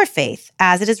faith for faith,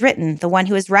 as it is written, the one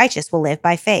who is righteous will live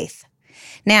by faith.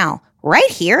 Now, right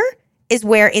here is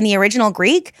where in the original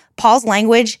Greek, Paul's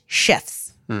language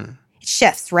shifts. It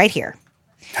shifts right here.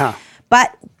 Huh.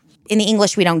 But in the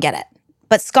English, we don't get it.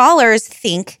 But scholars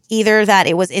think either that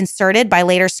it was inserted by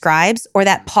later scribes or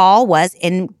that Paul was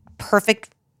in perfect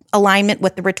alignment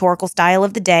with the rhetorical style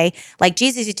of the day, like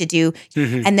Jesus used to do,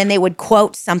 and then they would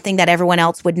quote something that everyone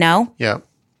else would know. Yeah.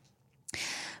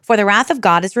 For the wrath of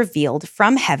God is revealed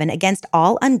from heaven against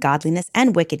all ungodliness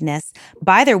and wickedness.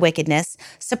 By their wickedness,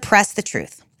 suppress the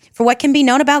truth. For what can be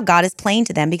known about God is plain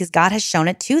to them because God has shown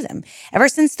it to them. Ever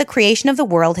since the creation of the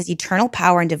world, his eternal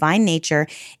power and divine nature,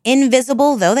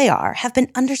 invisible though they are, have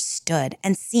been understood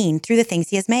and seen through the things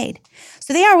he has made.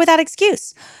 So they are without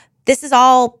excuse. This is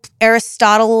all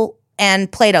Aristotle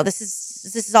and Plato. This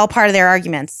is all part of their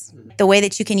arguments. The way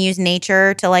that you can use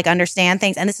nature to like understand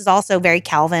things. And this is also very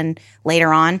Calvin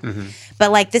later on.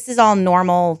 But like this is all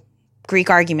normal Greek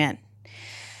argument.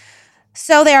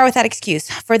 So they are without excuse.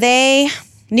 For they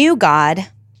knew God.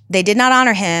 They did not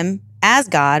honor him as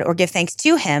God or give thanks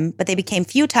to him, but they became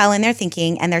futile in their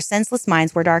thinking and their senseless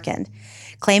minds were darkened.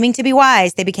 Claiming to be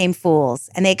wise, they became fools,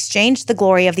 and they exchanged the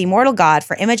glory of the immortal God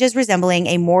for images resembling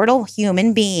a mortal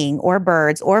human being or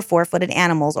birds or four-footed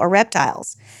animals or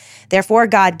reptiles. Therefore,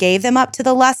 God gave them up to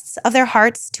the lusts of their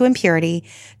hearts, to impurity,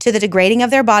 to the degrading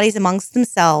of their bodies amongst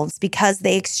themselves, because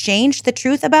they exchanged the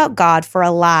truth about God for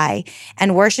a lie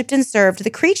and worshipped and served the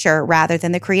creature rather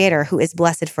than the Creator, who is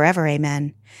blessed forever.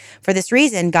 Amen. For this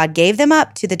reason, God gave them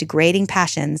up to the degrading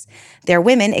passions. Their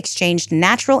women exchanged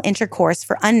natural intercourse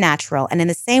for unnatural, and in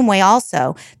the same way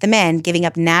also, the men, giving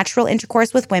up natural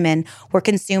intercourse with women, were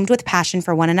consumed with passion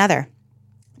for one another.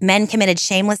 Men committed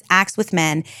shameless acts with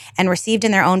men and received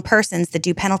in their own persons the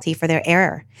due penalty for their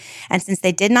error. And since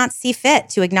they did not see fit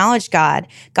to acknowledge God,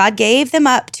 God gave them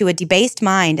up to a debased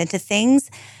mind and to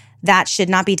things that should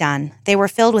not be done. They were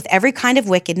filled with every kind of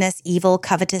wickedness, evil,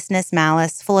 covetousness,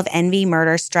 malice, full of envy,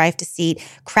 murder, strife, deceit,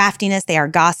 craftiness. They are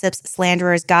gossips,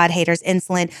 slanderers, God-haters,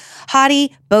 insolent,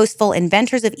 haughty, boastful,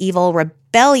 inventors of evil,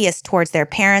 rebellious towards their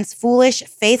parents, foolish,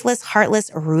 faithless,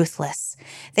 heartless, ruthless.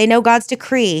 They know God's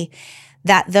decree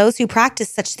that those who practice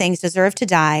such things deserve to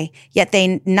die, yet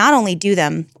they not only do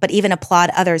them, but even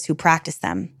applaud others who practice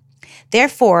them.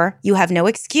 Therefore, you have no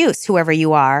excuse, whoever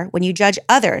you are, when you judge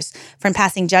others. From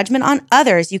passing judgment on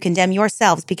others, you condemn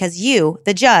yourselves because you,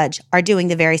 the judge, are doing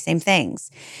the very same things.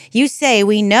 You say,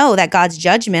 we know that God's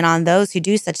judgment on those who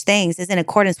do such things is in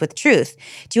accordance with truth.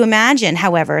 Do you imagine,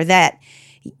 however, that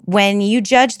when you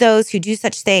judge those who do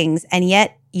such things and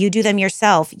yet you do them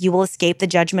yourself, you will escape the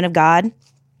judgment of God?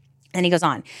 And he goes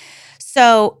on.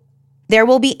 So there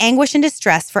will be anguish and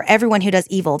distress for everyone who does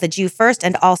evil, the Jew first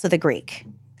and also the Greek.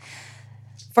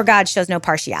 For God shows no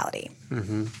partiality.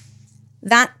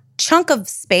 That chunk of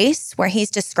space where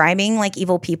he's describing like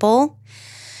evil people,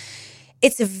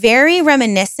 it's very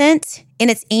reminiscent in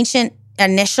its ancient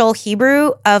initial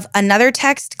Hebrew of another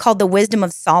text called the Wisdom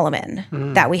of Solomon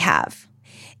that we have.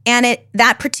 And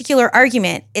that particular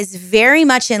argument is very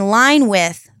much in line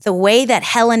with the way that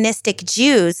Hellenistic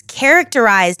Jews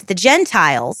characterized the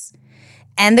Gentiles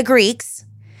and the Greeks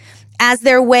as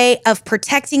their way of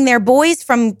protecting their boys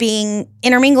from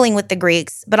intermingling with the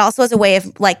Greeks, but also as a way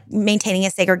of like maintaining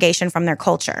a segregation from their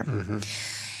culture.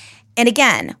 And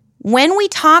again, when we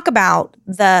talk about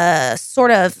the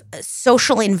sort of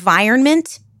social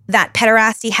environment that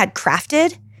pederasty had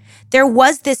crafted, there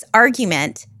was this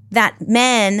argument that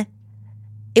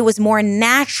it was more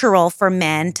natural for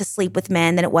men to sleep with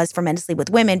men than it was for men to sleep with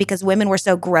women because women were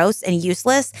so gross and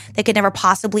useless they could never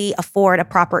possibly afford a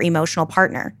proper emotional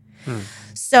partner.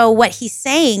 So what he's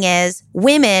saying is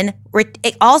women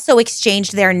also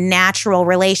exchanged their natural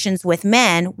relations with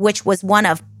men, which was one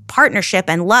of partnership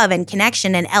and love and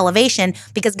connection and elevation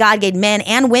because God gave men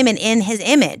and women in his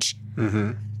image.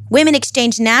 Women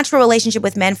exchanged natural relationship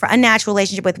with men for unnatural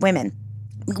relationship with women.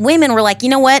 Women were like, you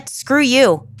know what? Screw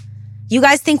you. You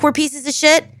guys think we're pieces of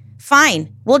shit?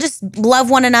 Fine. We'll just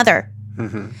love one another.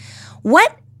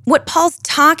 What Paul's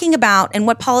talking about and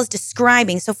what Paul is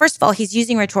describing, so first of all, he's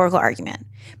using rhetorical argument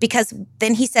because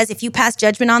then he says, if you pass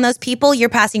judgment on those people, you're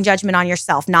passing judgment on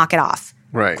yourself. Knock it off.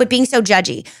 Right. Quit being so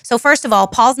judgy. So first of all,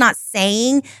 Paul's not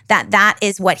saying that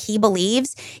is what he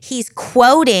believes. He's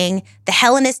quoting the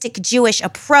Hellenistic Jewish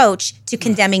approach to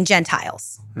condemning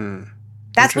Gentiles.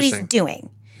 That's what he's doing.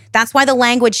 That's why the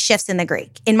language shifts in the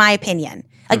Greek, in my opinion.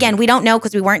 Again, we don't know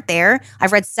because we weren't there.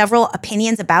 I've read several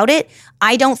opinions about it.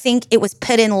 I don't think it was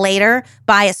put in later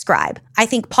by a scribe. I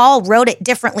think Paul wrote it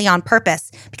differently on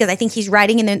purpose because I think he's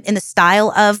writing in the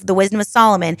style of the Wisdom of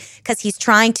Solomon because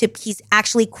he's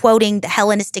actually quoting the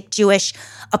Hellenistic Jewish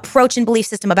approach and belief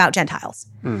system about Gentiles.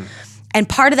 And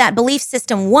part of that belief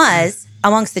system was,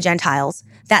 amongst the Gentiles,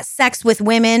 that sex with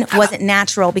women wasn't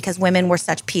natural because women were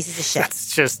such pieces of shit.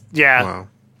 That's just, yeah. Wow.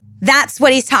 That's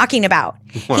what he's talking about.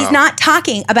 Wow. He's not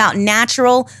talking about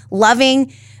natural,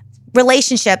 loving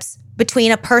relationships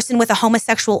between a person with a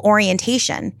homosexual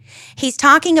orientation. He's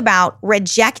talking about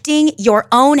rejecting your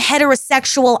own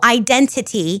heterosexual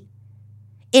identity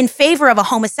in favor of a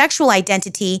homosexual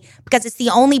identity because it's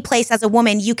the only place as a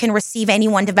woman you can receive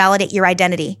anyone to validate your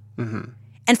identity.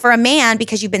 And for a man,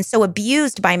 because you've been so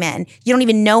abused by men, you don't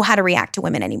even know how to react to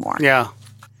women anymore. Yeah.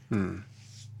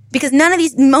 Because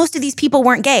most of these people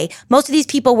weren't gay. Most of these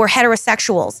people were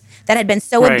heterosexuals that had been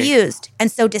so abused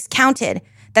and so discounted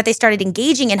that they started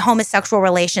engaging in homosexual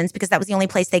relations because that was the only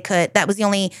place they could. That was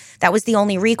the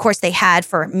only recourse they had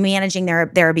for managing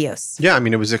their abuse. Yeah, I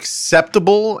mean, it was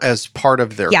acceptable as part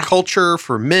of their culture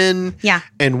for men. Yeah.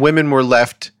 And women were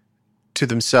left to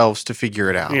themselves to figure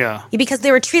it out. Yeah. Because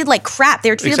they were treated like crap. They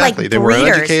were treated like They were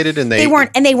breeders. uneducated and they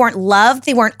weren't loved.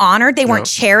 They weren't honored. They weren't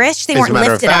cherished. They weren't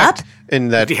lifted up. In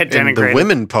the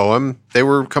women poem, they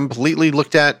were completely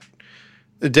looked at,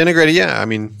 denigrated. Yeah, I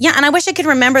mean. Yeah, and I wish I could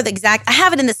remember the exact. I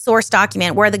have it in the source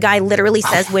document where the guy literally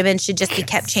says women should just be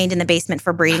kept chained in the basement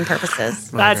for breeding purposes.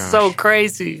 That's so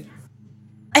crazy.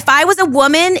 If I was a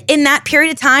woman in that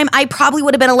period of time, I probably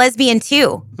would have been a lesbian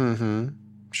too.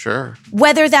 Sure.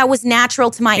 Whether that was natural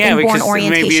to my inborn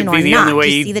orientation or not. Do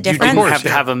you see the difference? You didn't have to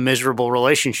have a miserable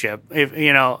relationship,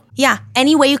 Yeah,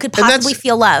 any way you could possibly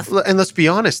feel love. And let's be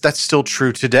honest, that's still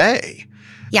true today.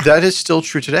 Yeah. That is still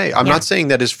true today. I'm not saying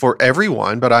that is for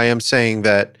everyone, but I am saying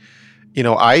that,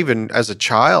 I even as a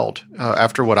child,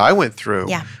 after what I went through,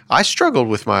 I struggled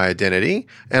with my identity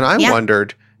and I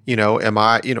wondered,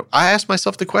 I asked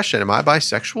myself the question, am I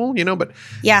bisexual?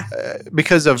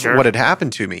 Because of what had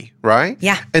happened to me, right?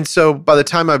 Yeah. And so by the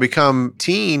time I become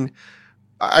teen,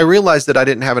 I realized that I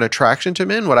didn't have an attraction to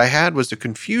men. What I had was a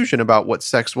confusion about what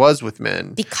sex was with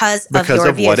men. Because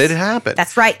of what had happened.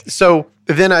 That's right. So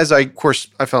then I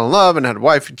fell in love and had a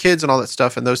wife and kids and all that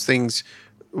stuff, and those things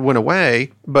went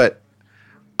away. But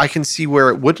I can see where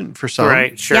it wouldn't for some.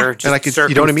 Right, sure. And I could,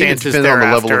 you know what I mean? It depends on the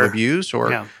level of abuse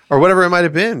or whatever it might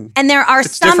have been. And there are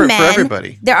some men. For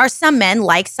everybody. There are some men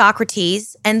like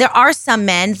Socrates, and there are some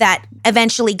men that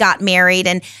eventually got married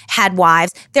and had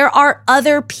wives. There are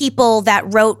other people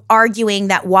that wrote arguing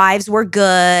that wives were good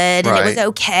and it was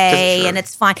okay and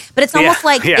it's fine. But it's almost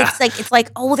like it's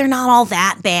like oh, they're not all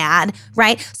that bad,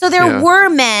 right? So there were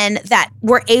men that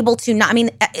were able to not. I mean,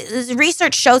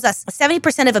 research shows us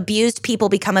 70% of abused people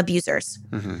become abusers.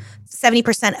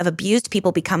 70% of abused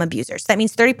people become abusers. That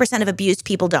means 30% of abused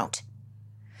people don't.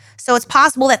 So it's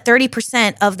possible that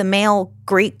 30% of the male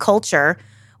Greek culture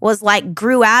was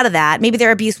grew out of that. Maybe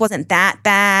their abuse wasn't that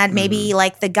bad. Maybe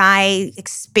the guy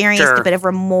experienced a bit of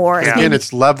remorse. Yeah. Again,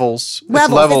 it's levels.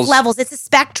 Levels. It's a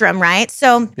spectrum, right?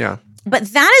 So, yeah. But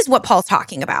that is what Paul's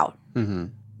talking about. Mm-hmm.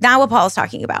 That's what Paul is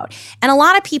talking about. And a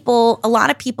lot of people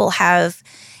have,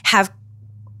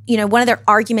 one of their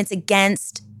arguments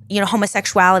against,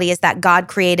 homosexuality is that God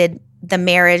created the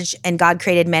marriage and God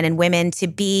created men and women to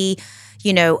be,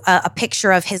 a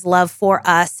picture of his love for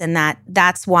us, and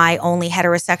that's why only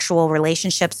heterosexual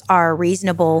relationships are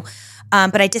reasonable.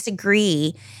 But I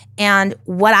disagree. And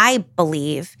what I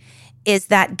believe is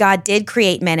that God did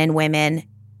create men and women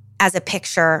as a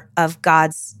picture of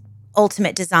God's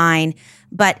ultimate design,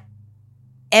 but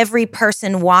every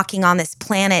person walking on this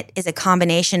planet is a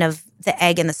combination of the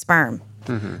egg and the sperm.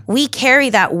 Mm-hmm. We carry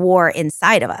that war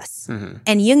inside of us. Mm-hmm.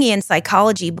 And Jungian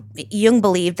psychology, Jung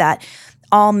believed that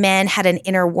all men had an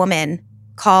inner woman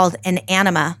called an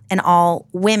anima, and all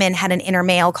women had an inner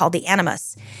male called the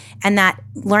animus. And that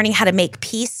learning how to make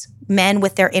peace, men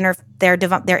with their inner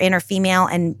female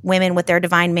and women with their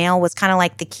divine male, was kind of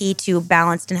like the key to a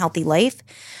balanced and healthy life.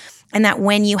 And that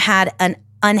when you had an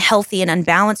unhealthy and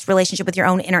unbalanced relationship with your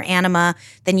own inner anima,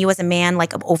 then you as a man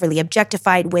overly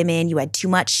objectified women. You had too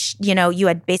much, you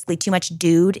had basically too much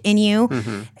dude in you,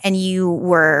 mm-hmm. and you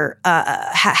were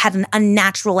had an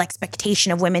unnatural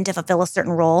expectation of women to fulfill a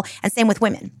certain role. And same with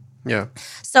women. Yeah.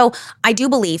 So I do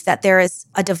believe that there is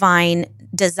a divine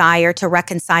desire to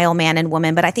reconcile man and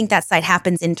woman, but I think that side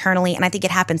happens internally, and I think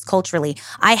it happens culturally.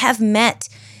 I have met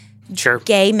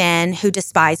gay men who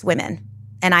despise women.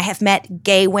 And I have met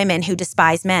gay women who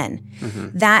despise men.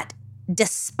 Mm-hmm. That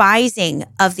despising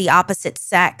of the opposite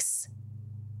sex,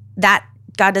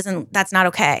 that's not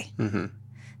okay. Mm-hmm.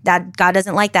 That God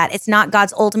doesn't like that. It's not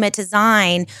God's ultimate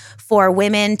design for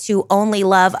women to only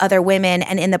love other women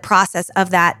and in the process of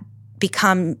that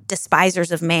become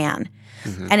despisers of man.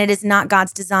 Mm-hmm. And it is not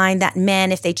God's design that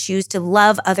men, if they choose to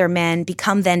love other men,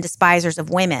 become then despisers of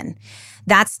women.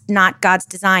 That's not God's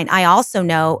design. I also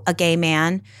know a gay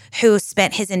man who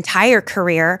spent his entire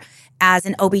career as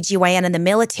an OBGYN in the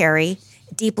military,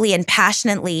 deeply and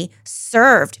passionately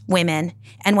served women.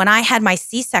 And when I had my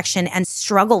C-section and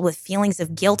struggled with feelings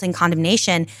of guilt and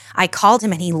condemnation, I called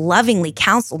him and he lovingly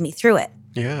counseled me through it.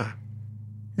 Yeah.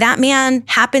 That man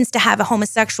happens to have a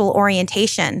homosexual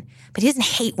orientation, but he doesn't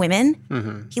hate women.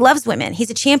 Mm-hmm. He loves women.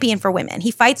 He's a champion for women. He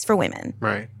fights for women.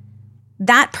 Right.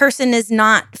 That person is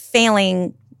not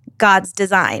failing God's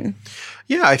design.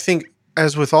 Yeah, I think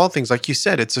as with all things, like you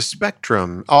said, it's a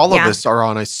spectrum. All of us are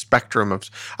on a spectrum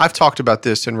of. I've talked about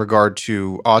this in regard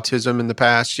to autism in the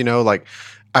past.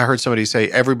 I heard somebody say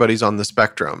everybody's on the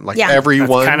spectrum.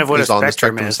 Everyone kind of is on the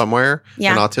spectrum somewhere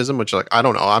in autism, which I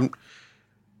don't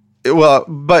know.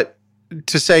 But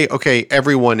to say, okay,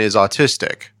 everyone is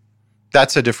autistic,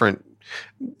 that's a different.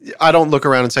 I don't look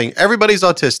around and saying everybody's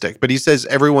autistic, but he says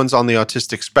everyone's on the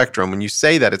autistic spectrum. When you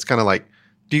say that, it's kind of like,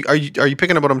 are you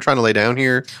picking up what I'm trying to lay down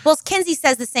here? Well, Kinsey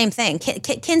says the same thing.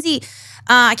 Kinsey,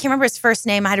 I can't remember his first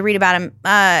name. I had to read about him.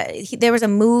 There was a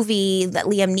movie that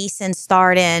Liam Neeson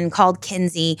starred in called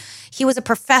Kinsey. He was a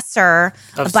professor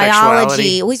of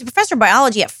biology. Well, he's a professor of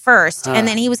biology at first, and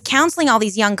then he was counseling all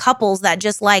these young couples that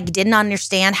just didn't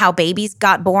understand how babies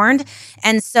got born,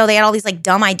 and so they had all these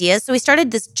dumb ideas. So he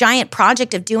started this giant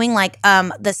project of doing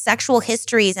the sexual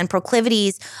histories and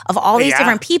proclivities of all these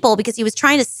different people, because he was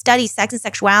trying to study sex and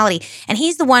sexuality. And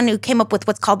he's the one who came up with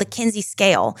what's called the Kinsey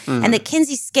scale. Mm-hmm. And the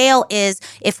Kinsey scale is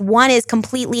if 1 is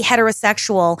completely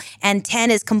heterosexual and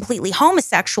 10 is completely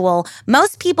homosexual,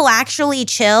 most people actually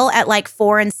chill at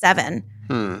 4 and 7.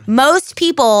 Most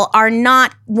people are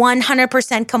not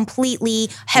 100% completely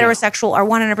heterosexual or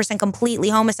 100% completely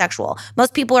homosexual.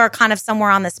 Most people are kind of somewhere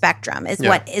on the spectrum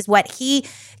is what he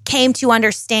came to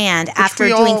understand after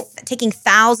taking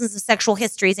thousands of sexual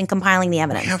histories and compiling the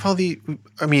evidence. We have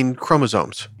all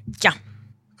chromosomes. Yeah.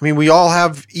 We all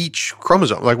have each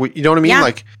chromosome. You know what I mean?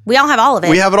 Yeah. We all have all of it.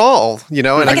 We have it all, And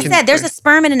like I said, there's a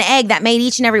sperm and an egg that made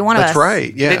each and every one of us. That's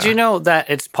right, yeah. Did you know that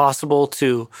it's possible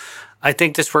to, I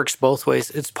think this works both ways,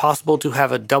 it's possible to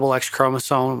have a double X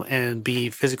chromosome and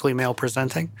be physically male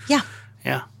presenting? Yeah.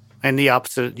 Yeah. And the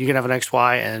opposite, you can have an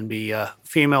XY and be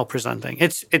female presenting.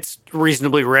 It's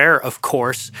reasonably rare, of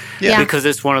course, because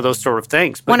it's one of those sort of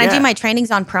things. But when I do my trainings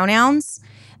on pronouns,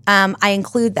 I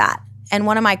include that. And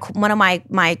one of my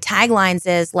taglines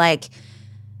is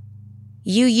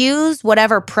you use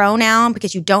whatever pronoun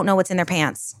because you don't know what's in their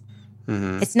pants.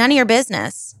 Mm-hmm. It's none of your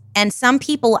business. And some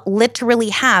people literally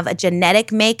have a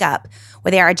genetic makeup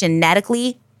where they are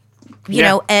genetically,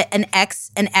 an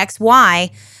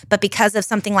XY, but because of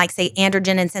something like, say,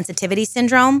 androgen insensitivity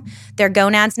syndrome, their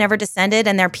gonads never descended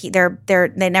and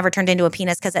they never turned into a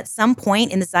penis, because at some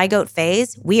point in the zygote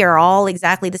phase, we are all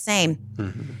exactly the same.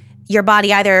 Mm-hmm. your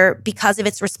body, either because of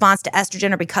its response to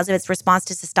estrogen or because of its response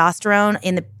to testosterone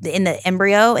in the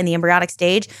embryo, in the embryonic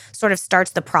stage, sort of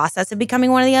starts the process of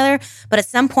becoming one or the other. But at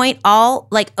some point, all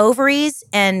like ovaries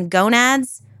and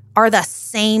gonads are the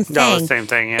same thing. No, same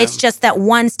thing, yeah. It's just that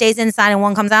one stays inside and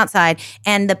one comes outside.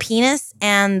 And the penis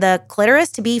and the clitoris,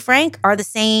 to be frank, are the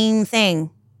same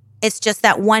thing. It's just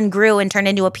that one grew and turned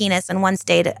into a penis and one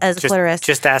stayed as a clitoris.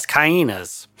 Just ask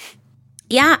hyenas.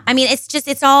 Yeah, I mean,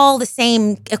 it's all the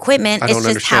same equipment. It's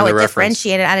just how it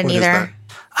differentiated. I didn't either.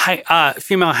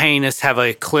 Female hyenas have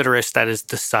a clitoris that is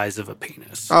the size of a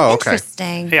penis. Oh, okay.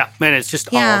 Interesting. Yeah, and it's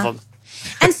just all of them.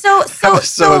 And so That was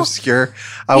so obscure.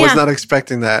 I was not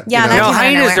expecting that. Yeah, you know? that came out of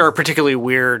hyenas nowhere. are a particularly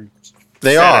weird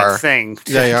They are. thing,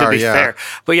 They to are, be yeah. fair.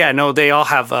 But yeah, no, they all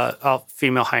have, all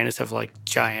female hyenas have like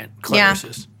giant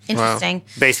clitorises. Interesting.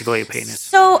 Basically a penis.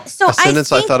 So A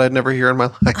sentence I thought I'd never hear in my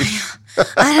life.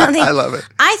 I don't think I love it.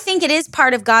 I think it is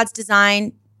part of God's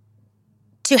design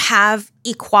to have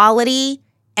equality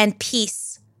and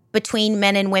peace between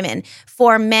men and women.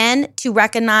 For men to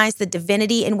recognize the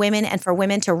divinity in women and for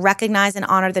women to recognize and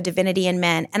honor the divinity in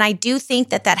men. And I do think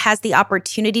that has the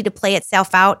opportunity to play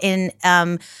itself out in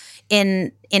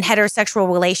heterosexual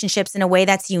relationships in a way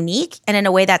that's unique and in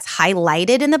a way that's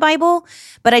highlighted in the Bible.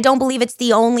 But I don't believe it's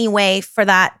the only way for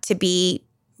that to be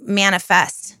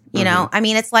manifest. You know, I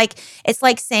mean, it's like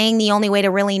saying the only way to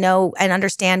really know and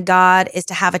understand God is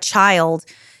to have a child,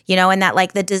 you know, and that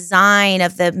like the design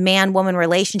of the man-woman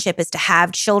relationship is to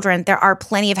have children. There are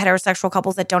plenty of heterosexual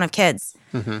couples that don't have kids.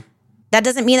 That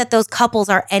doesn't mean that those couples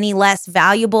are any less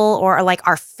valuable or like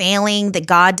are failing the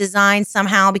God design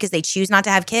somehow because they choose not to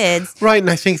have kids. Right, and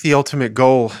I think the ultimate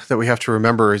goal that we have to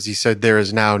remember is he said there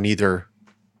is now neither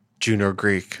Jew nor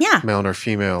Greek, male nor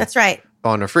female. That's right.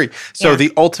 Bond nor free. So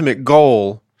the ultimate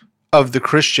goal of the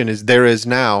Christian is there is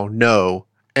now no,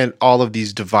 and all of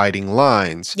these dividing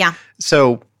lines. Yeah.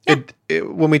 So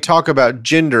when we talk about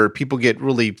gender, people get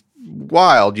really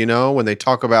wild, you know, when they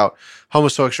talk about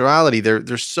homosexuality.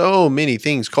 There's so many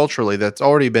things culturally that's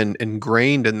already been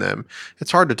ingrained in them.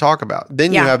 It's hard to talk about.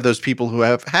 Then you have those people who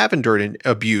have endured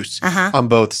abuse on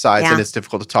both sides, and it's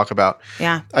difficult to talk about.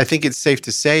 Yeah. I think it's safe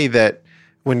to say that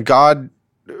when God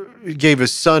gave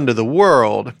his son to the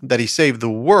world, that he saved the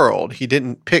world. He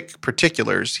didn't pick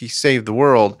particulars. He saved the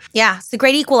world. Yeah, it's the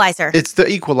great equalizer. It's the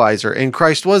equalizer, and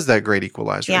Christ was that great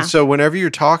equalizer. Yeah. And so whenever you're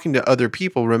talking to other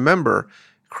people, remember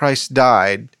Christ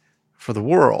died for the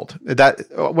world. That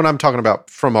when I'm talking about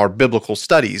from our biblical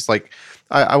studies, like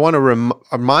I want to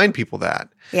remind people that.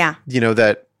 Yeah. You know,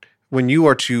 that when you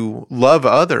are to love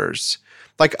others,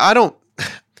 like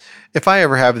if I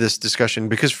ever have this discussion,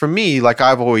 because for me, like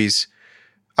I've always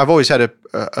had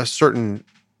a certain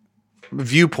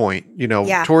viewpoint, you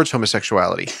know, towards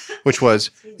homosexuality, which was,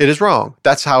 it is wrong.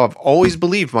 That's how I've always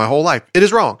believed my whole life. It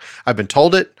is wrong. I've been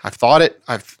told it. I've thought it.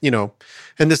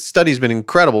 And this study's been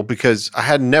incredible because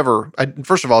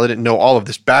first of all, I didn't know all of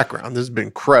this background. This has been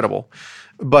incredible.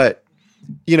 But,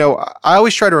 you know, I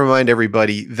always try to remind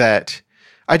everybody that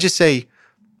I just say,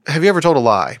 have you ever told a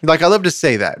lie? Like, I love to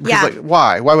say that. Because, like,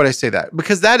 why? Why would I say that?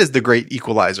 Because that is the great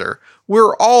equalizer.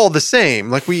 We're all the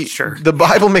same. Like, the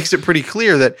Bible makes it pretty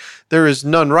clear that there is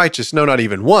none righteous, no, not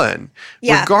even one.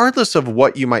 Yeah. Regardless of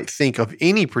what you might think of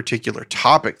any particular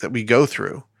topic that we go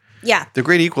through. Yeah. The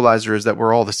great equalizer is that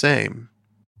we're all the same.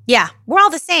 Yeah, we're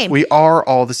all the same. We are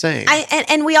all the same.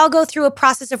 And we all go through a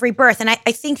process of rebirth. And I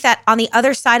think that on the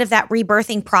other side of that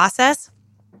rebirthing process,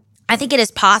 I think it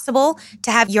is possible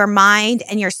to have your mind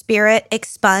and your spirit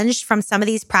expunged from some of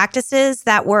these practices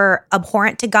that were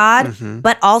abhorrent to God,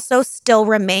 but also still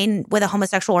remain with a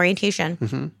homosexual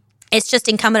orientation. It's just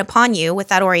incumbent upon you with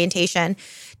that orientation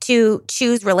to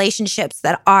choose relationships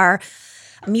that are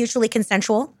mutually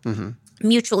consensual,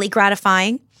 mutually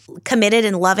gratifying, committed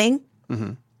and loving,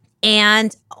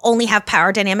 and only have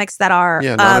power dynamics that are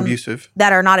not abusive.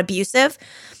 That are not abusive.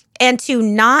 And to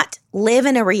not live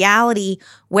in a reality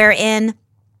wherein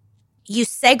you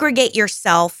segregate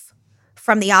yourself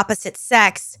from the opposite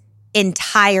sex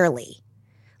entirely.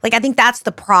 Like, I think that's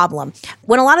the problem.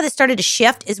 When a lot of this started to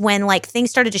shift is when, like, things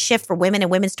started to shift for women and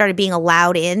women started being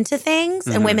allowed into things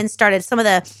and women started, some of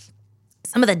the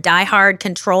diehard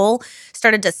control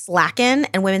started to slacken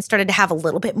and women started to have a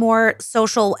little bit more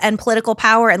social and political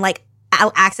power and, like,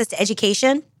 access to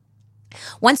education.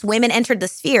 Once women entered the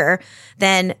sphere,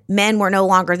 then men were no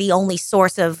longer the only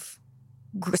source of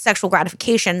sexual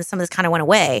gratification. Some of this kind of went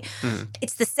away.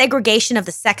 It's the segregation of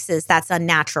the sexes that's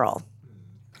unnatural.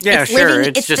 Yeah,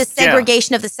 it's the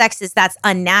segregation of the sexes that's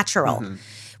unnatural.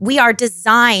 We are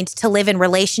designed to live in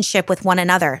relationship with one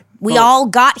another. We all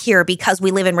got here because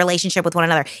we live in relationship with one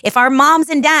another. If our moms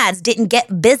and dads didn't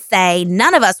get busy,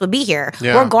 none of us would be here,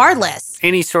 regardless.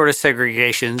 Any sort of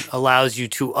segregation allows you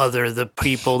to other the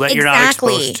people that you're not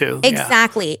exposed to.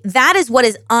 Exactly. That is what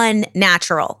is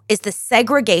unnatural, is the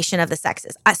segregation of the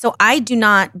sexes. So I do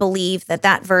not believe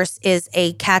that verse is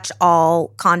a catch-all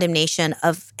condemnation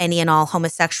of any and all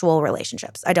homosexual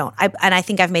relationships. I don't. And I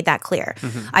think I've made that clear.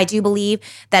 Mm-hmm. I do believe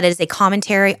that it is a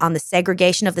commentary on the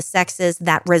segregation of the sexes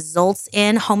that results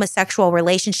in homosexual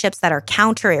relationships that are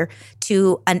counter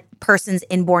to a person's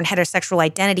inborn heterosexual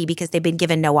identity because they've been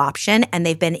given no option and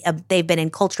they've been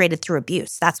enculturated through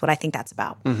abuse. That's what I think that's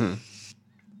about. Mm-hmm.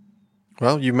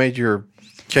 Well, you made your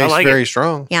case very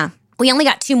strong. Yeah. We only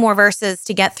got 2 more verses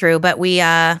to get through, but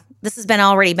this has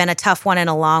already been a tough one and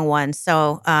a long one.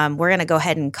 So we're going to go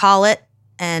ahead and call it.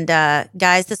 And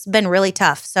guys, this has been really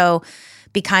tough. So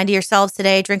be kind to yourselves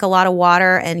today. Drink a lot of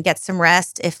water and get some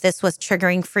rest. If this was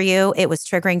triggering for you, it was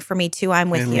triggering for me too. I'm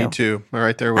with you. Me too. I'm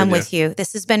right there with you. I'm with you.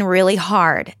 This has been really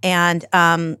hard. And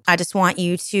I just want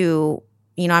you to,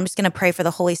 I'm just going to pray for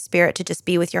the Holy Spirit to just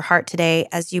be with your heart today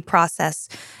as you process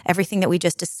everything that we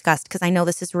just discussed, because I know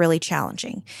this is really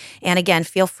challenging. And again,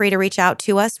 feel free to reach out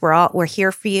to us. We're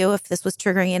here for you. If this was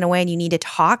triggering in a way and you need to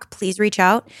talk, please reach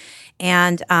out.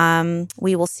 And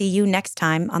we will see you next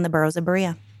time on the Burrows of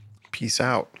Berea. Peace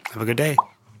out. Have a good day.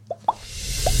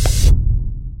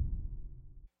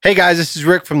 Hey guys, this is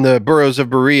Rick from the Burrows of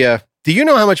Berea. Do you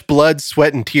know how much blood,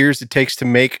 sweat, and tears it takes to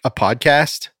make a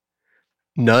podcast?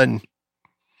 None.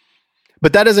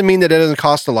 But that doesn't mean that it doesn't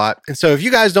cost a lot. And so if you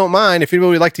guys don't mind, if anybody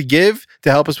would like to give to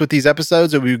help us with these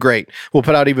episodes, it would be great. We'll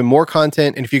put out even more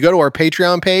content. And if you go to our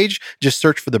Patreon page, just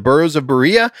search for the Burrows of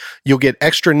Berea. You'll get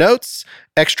extra notes,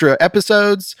 extra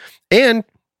episodes, and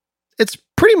it's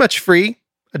pretty much free.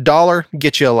 $1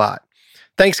 gets you a lot.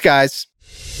 Thanks, guys.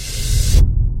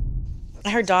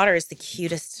 Her daughter is the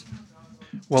cutest.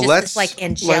 Well, Just this,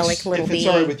 angelic little if being. it's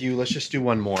all right with you, let's just do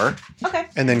one more. Okay.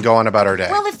 And then go on about our day.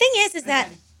 Well, the thing is that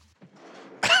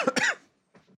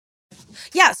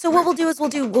yeah. So what we'll do is we'll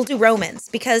do Romans,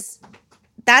 because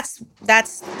that's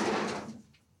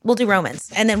we'll do Romans,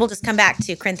 and then we'll just come back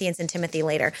to Corinthians and Timothy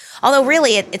later. Although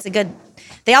really, it's a good.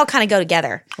 They all kind of go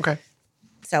together. Okay.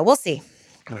 So we'll see.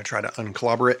 I'm going to try to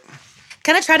unclobber it.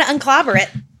 Unclobber it.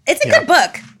 It's a good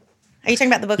book. Are you talking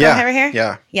about the book over here?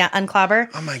 Yeah. Yeah, Unclobber.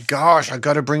 Oh my gosh, I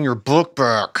got to bring your book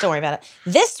back. Don't worry about it.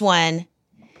 This one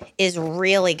is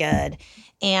really good.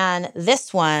 And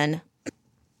this one,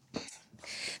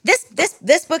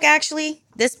 this book actually,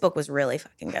 this book was really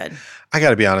fucking good. I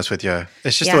got to be honest with you.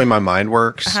 It's just the way my mind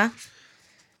works.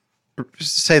 Uh-huh.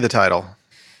 Say the title.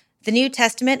 The New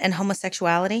Testament and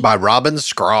Homosexuality. By Robin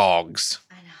Scroggs.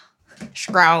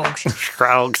 Scroggs.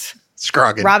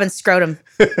 Scroggin. Robin Scrotum.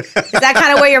 Is that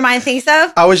kind of what your mind thinks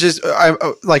of? I was just,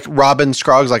 like Robin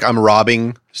Scroggs, like I'm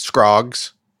robbing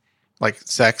Scroggs. Like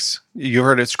sex. You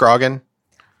heard it, Scroggin?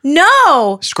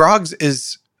 No. Scroggs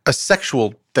is a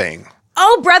sexual thing.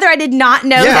 Oh, brother, I did not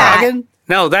know that.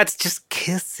 No, that's just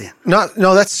kissing. No,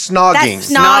 that's snogging.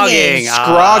 That's snogging.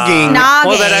 Scrogging.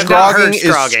 Well, then I've not heard Scrogging is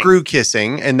scrogging. screw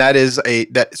kissing, and that is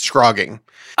scrogging.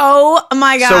 Oh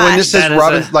my God. So when this says That is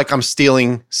Robin, like I'm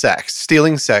stealing sex.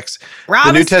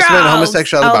 Robin the New Testament and Scroggs.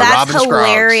 Homosexuality by Robin That's Scroggs.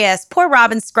 hilarious. Poor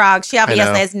Robin Scroggs. She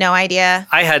obviously know. has no idea.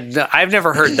 I've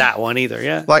never heard that one either.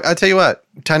 Yeah. Like I tell you what,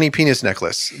 tiny penis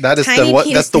necklace. That is Tiny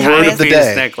penis that's the word of the Penis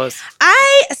day. necklace.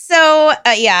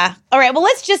 Yeah. All right. Well,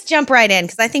 let's just jump right in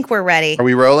because I think we're ready. Are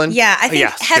we rolling? Yeah. I think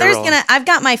Yes, Heather's you're rolling. I've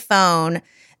got my phone.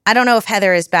 I don't know if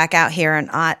Heather is back out here or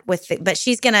not but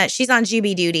she's on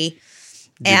GB duty.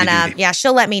 And duty.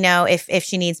 she'll let me know if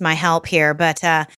she needs my help here. But